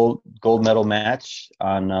the gold medal match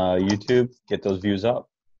on YouTube. Get those views up.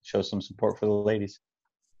 Show some support for the ladies.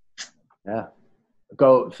 Yeah.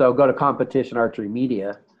 Go to Competition Archery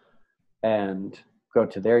Media and go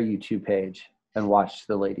to their YouTube page and watch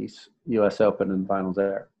the ladies US Open and finals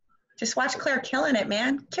there. Just watch Claire killing it,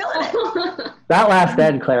 man. Killing it. That last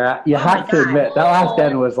end, Claire, you have to admit, that last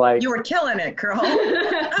end was like... You were killing it, girl.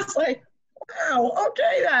 I was like, wow,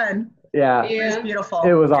 okay then. Yeah. It was beautiful.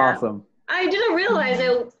 It was awesome. I didn't realize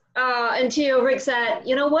it until Rick said,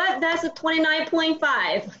 you know what, that's a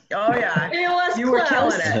 29.5. Oh, yeah. It was You close. were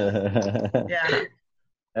killing it. Yeah.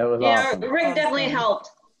 It was awesome. Rick definitely helped.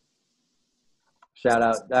 Shout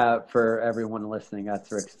out for everyone listening. That's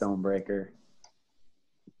Rick Stonebreaker.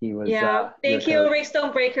 He was. Thank you, Rick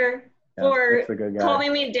Stonebreaker, for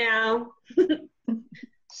calming me down.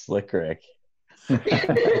 Slick Rick.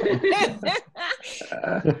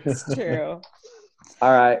 It's true.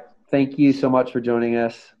 All right. Thank you so much for joining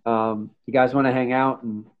us. You guys want to hang out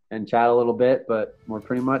and chat a little bit, but we're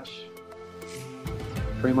pretty much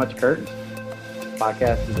curtains.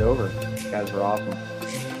 Podcast is over. You guys were awesome.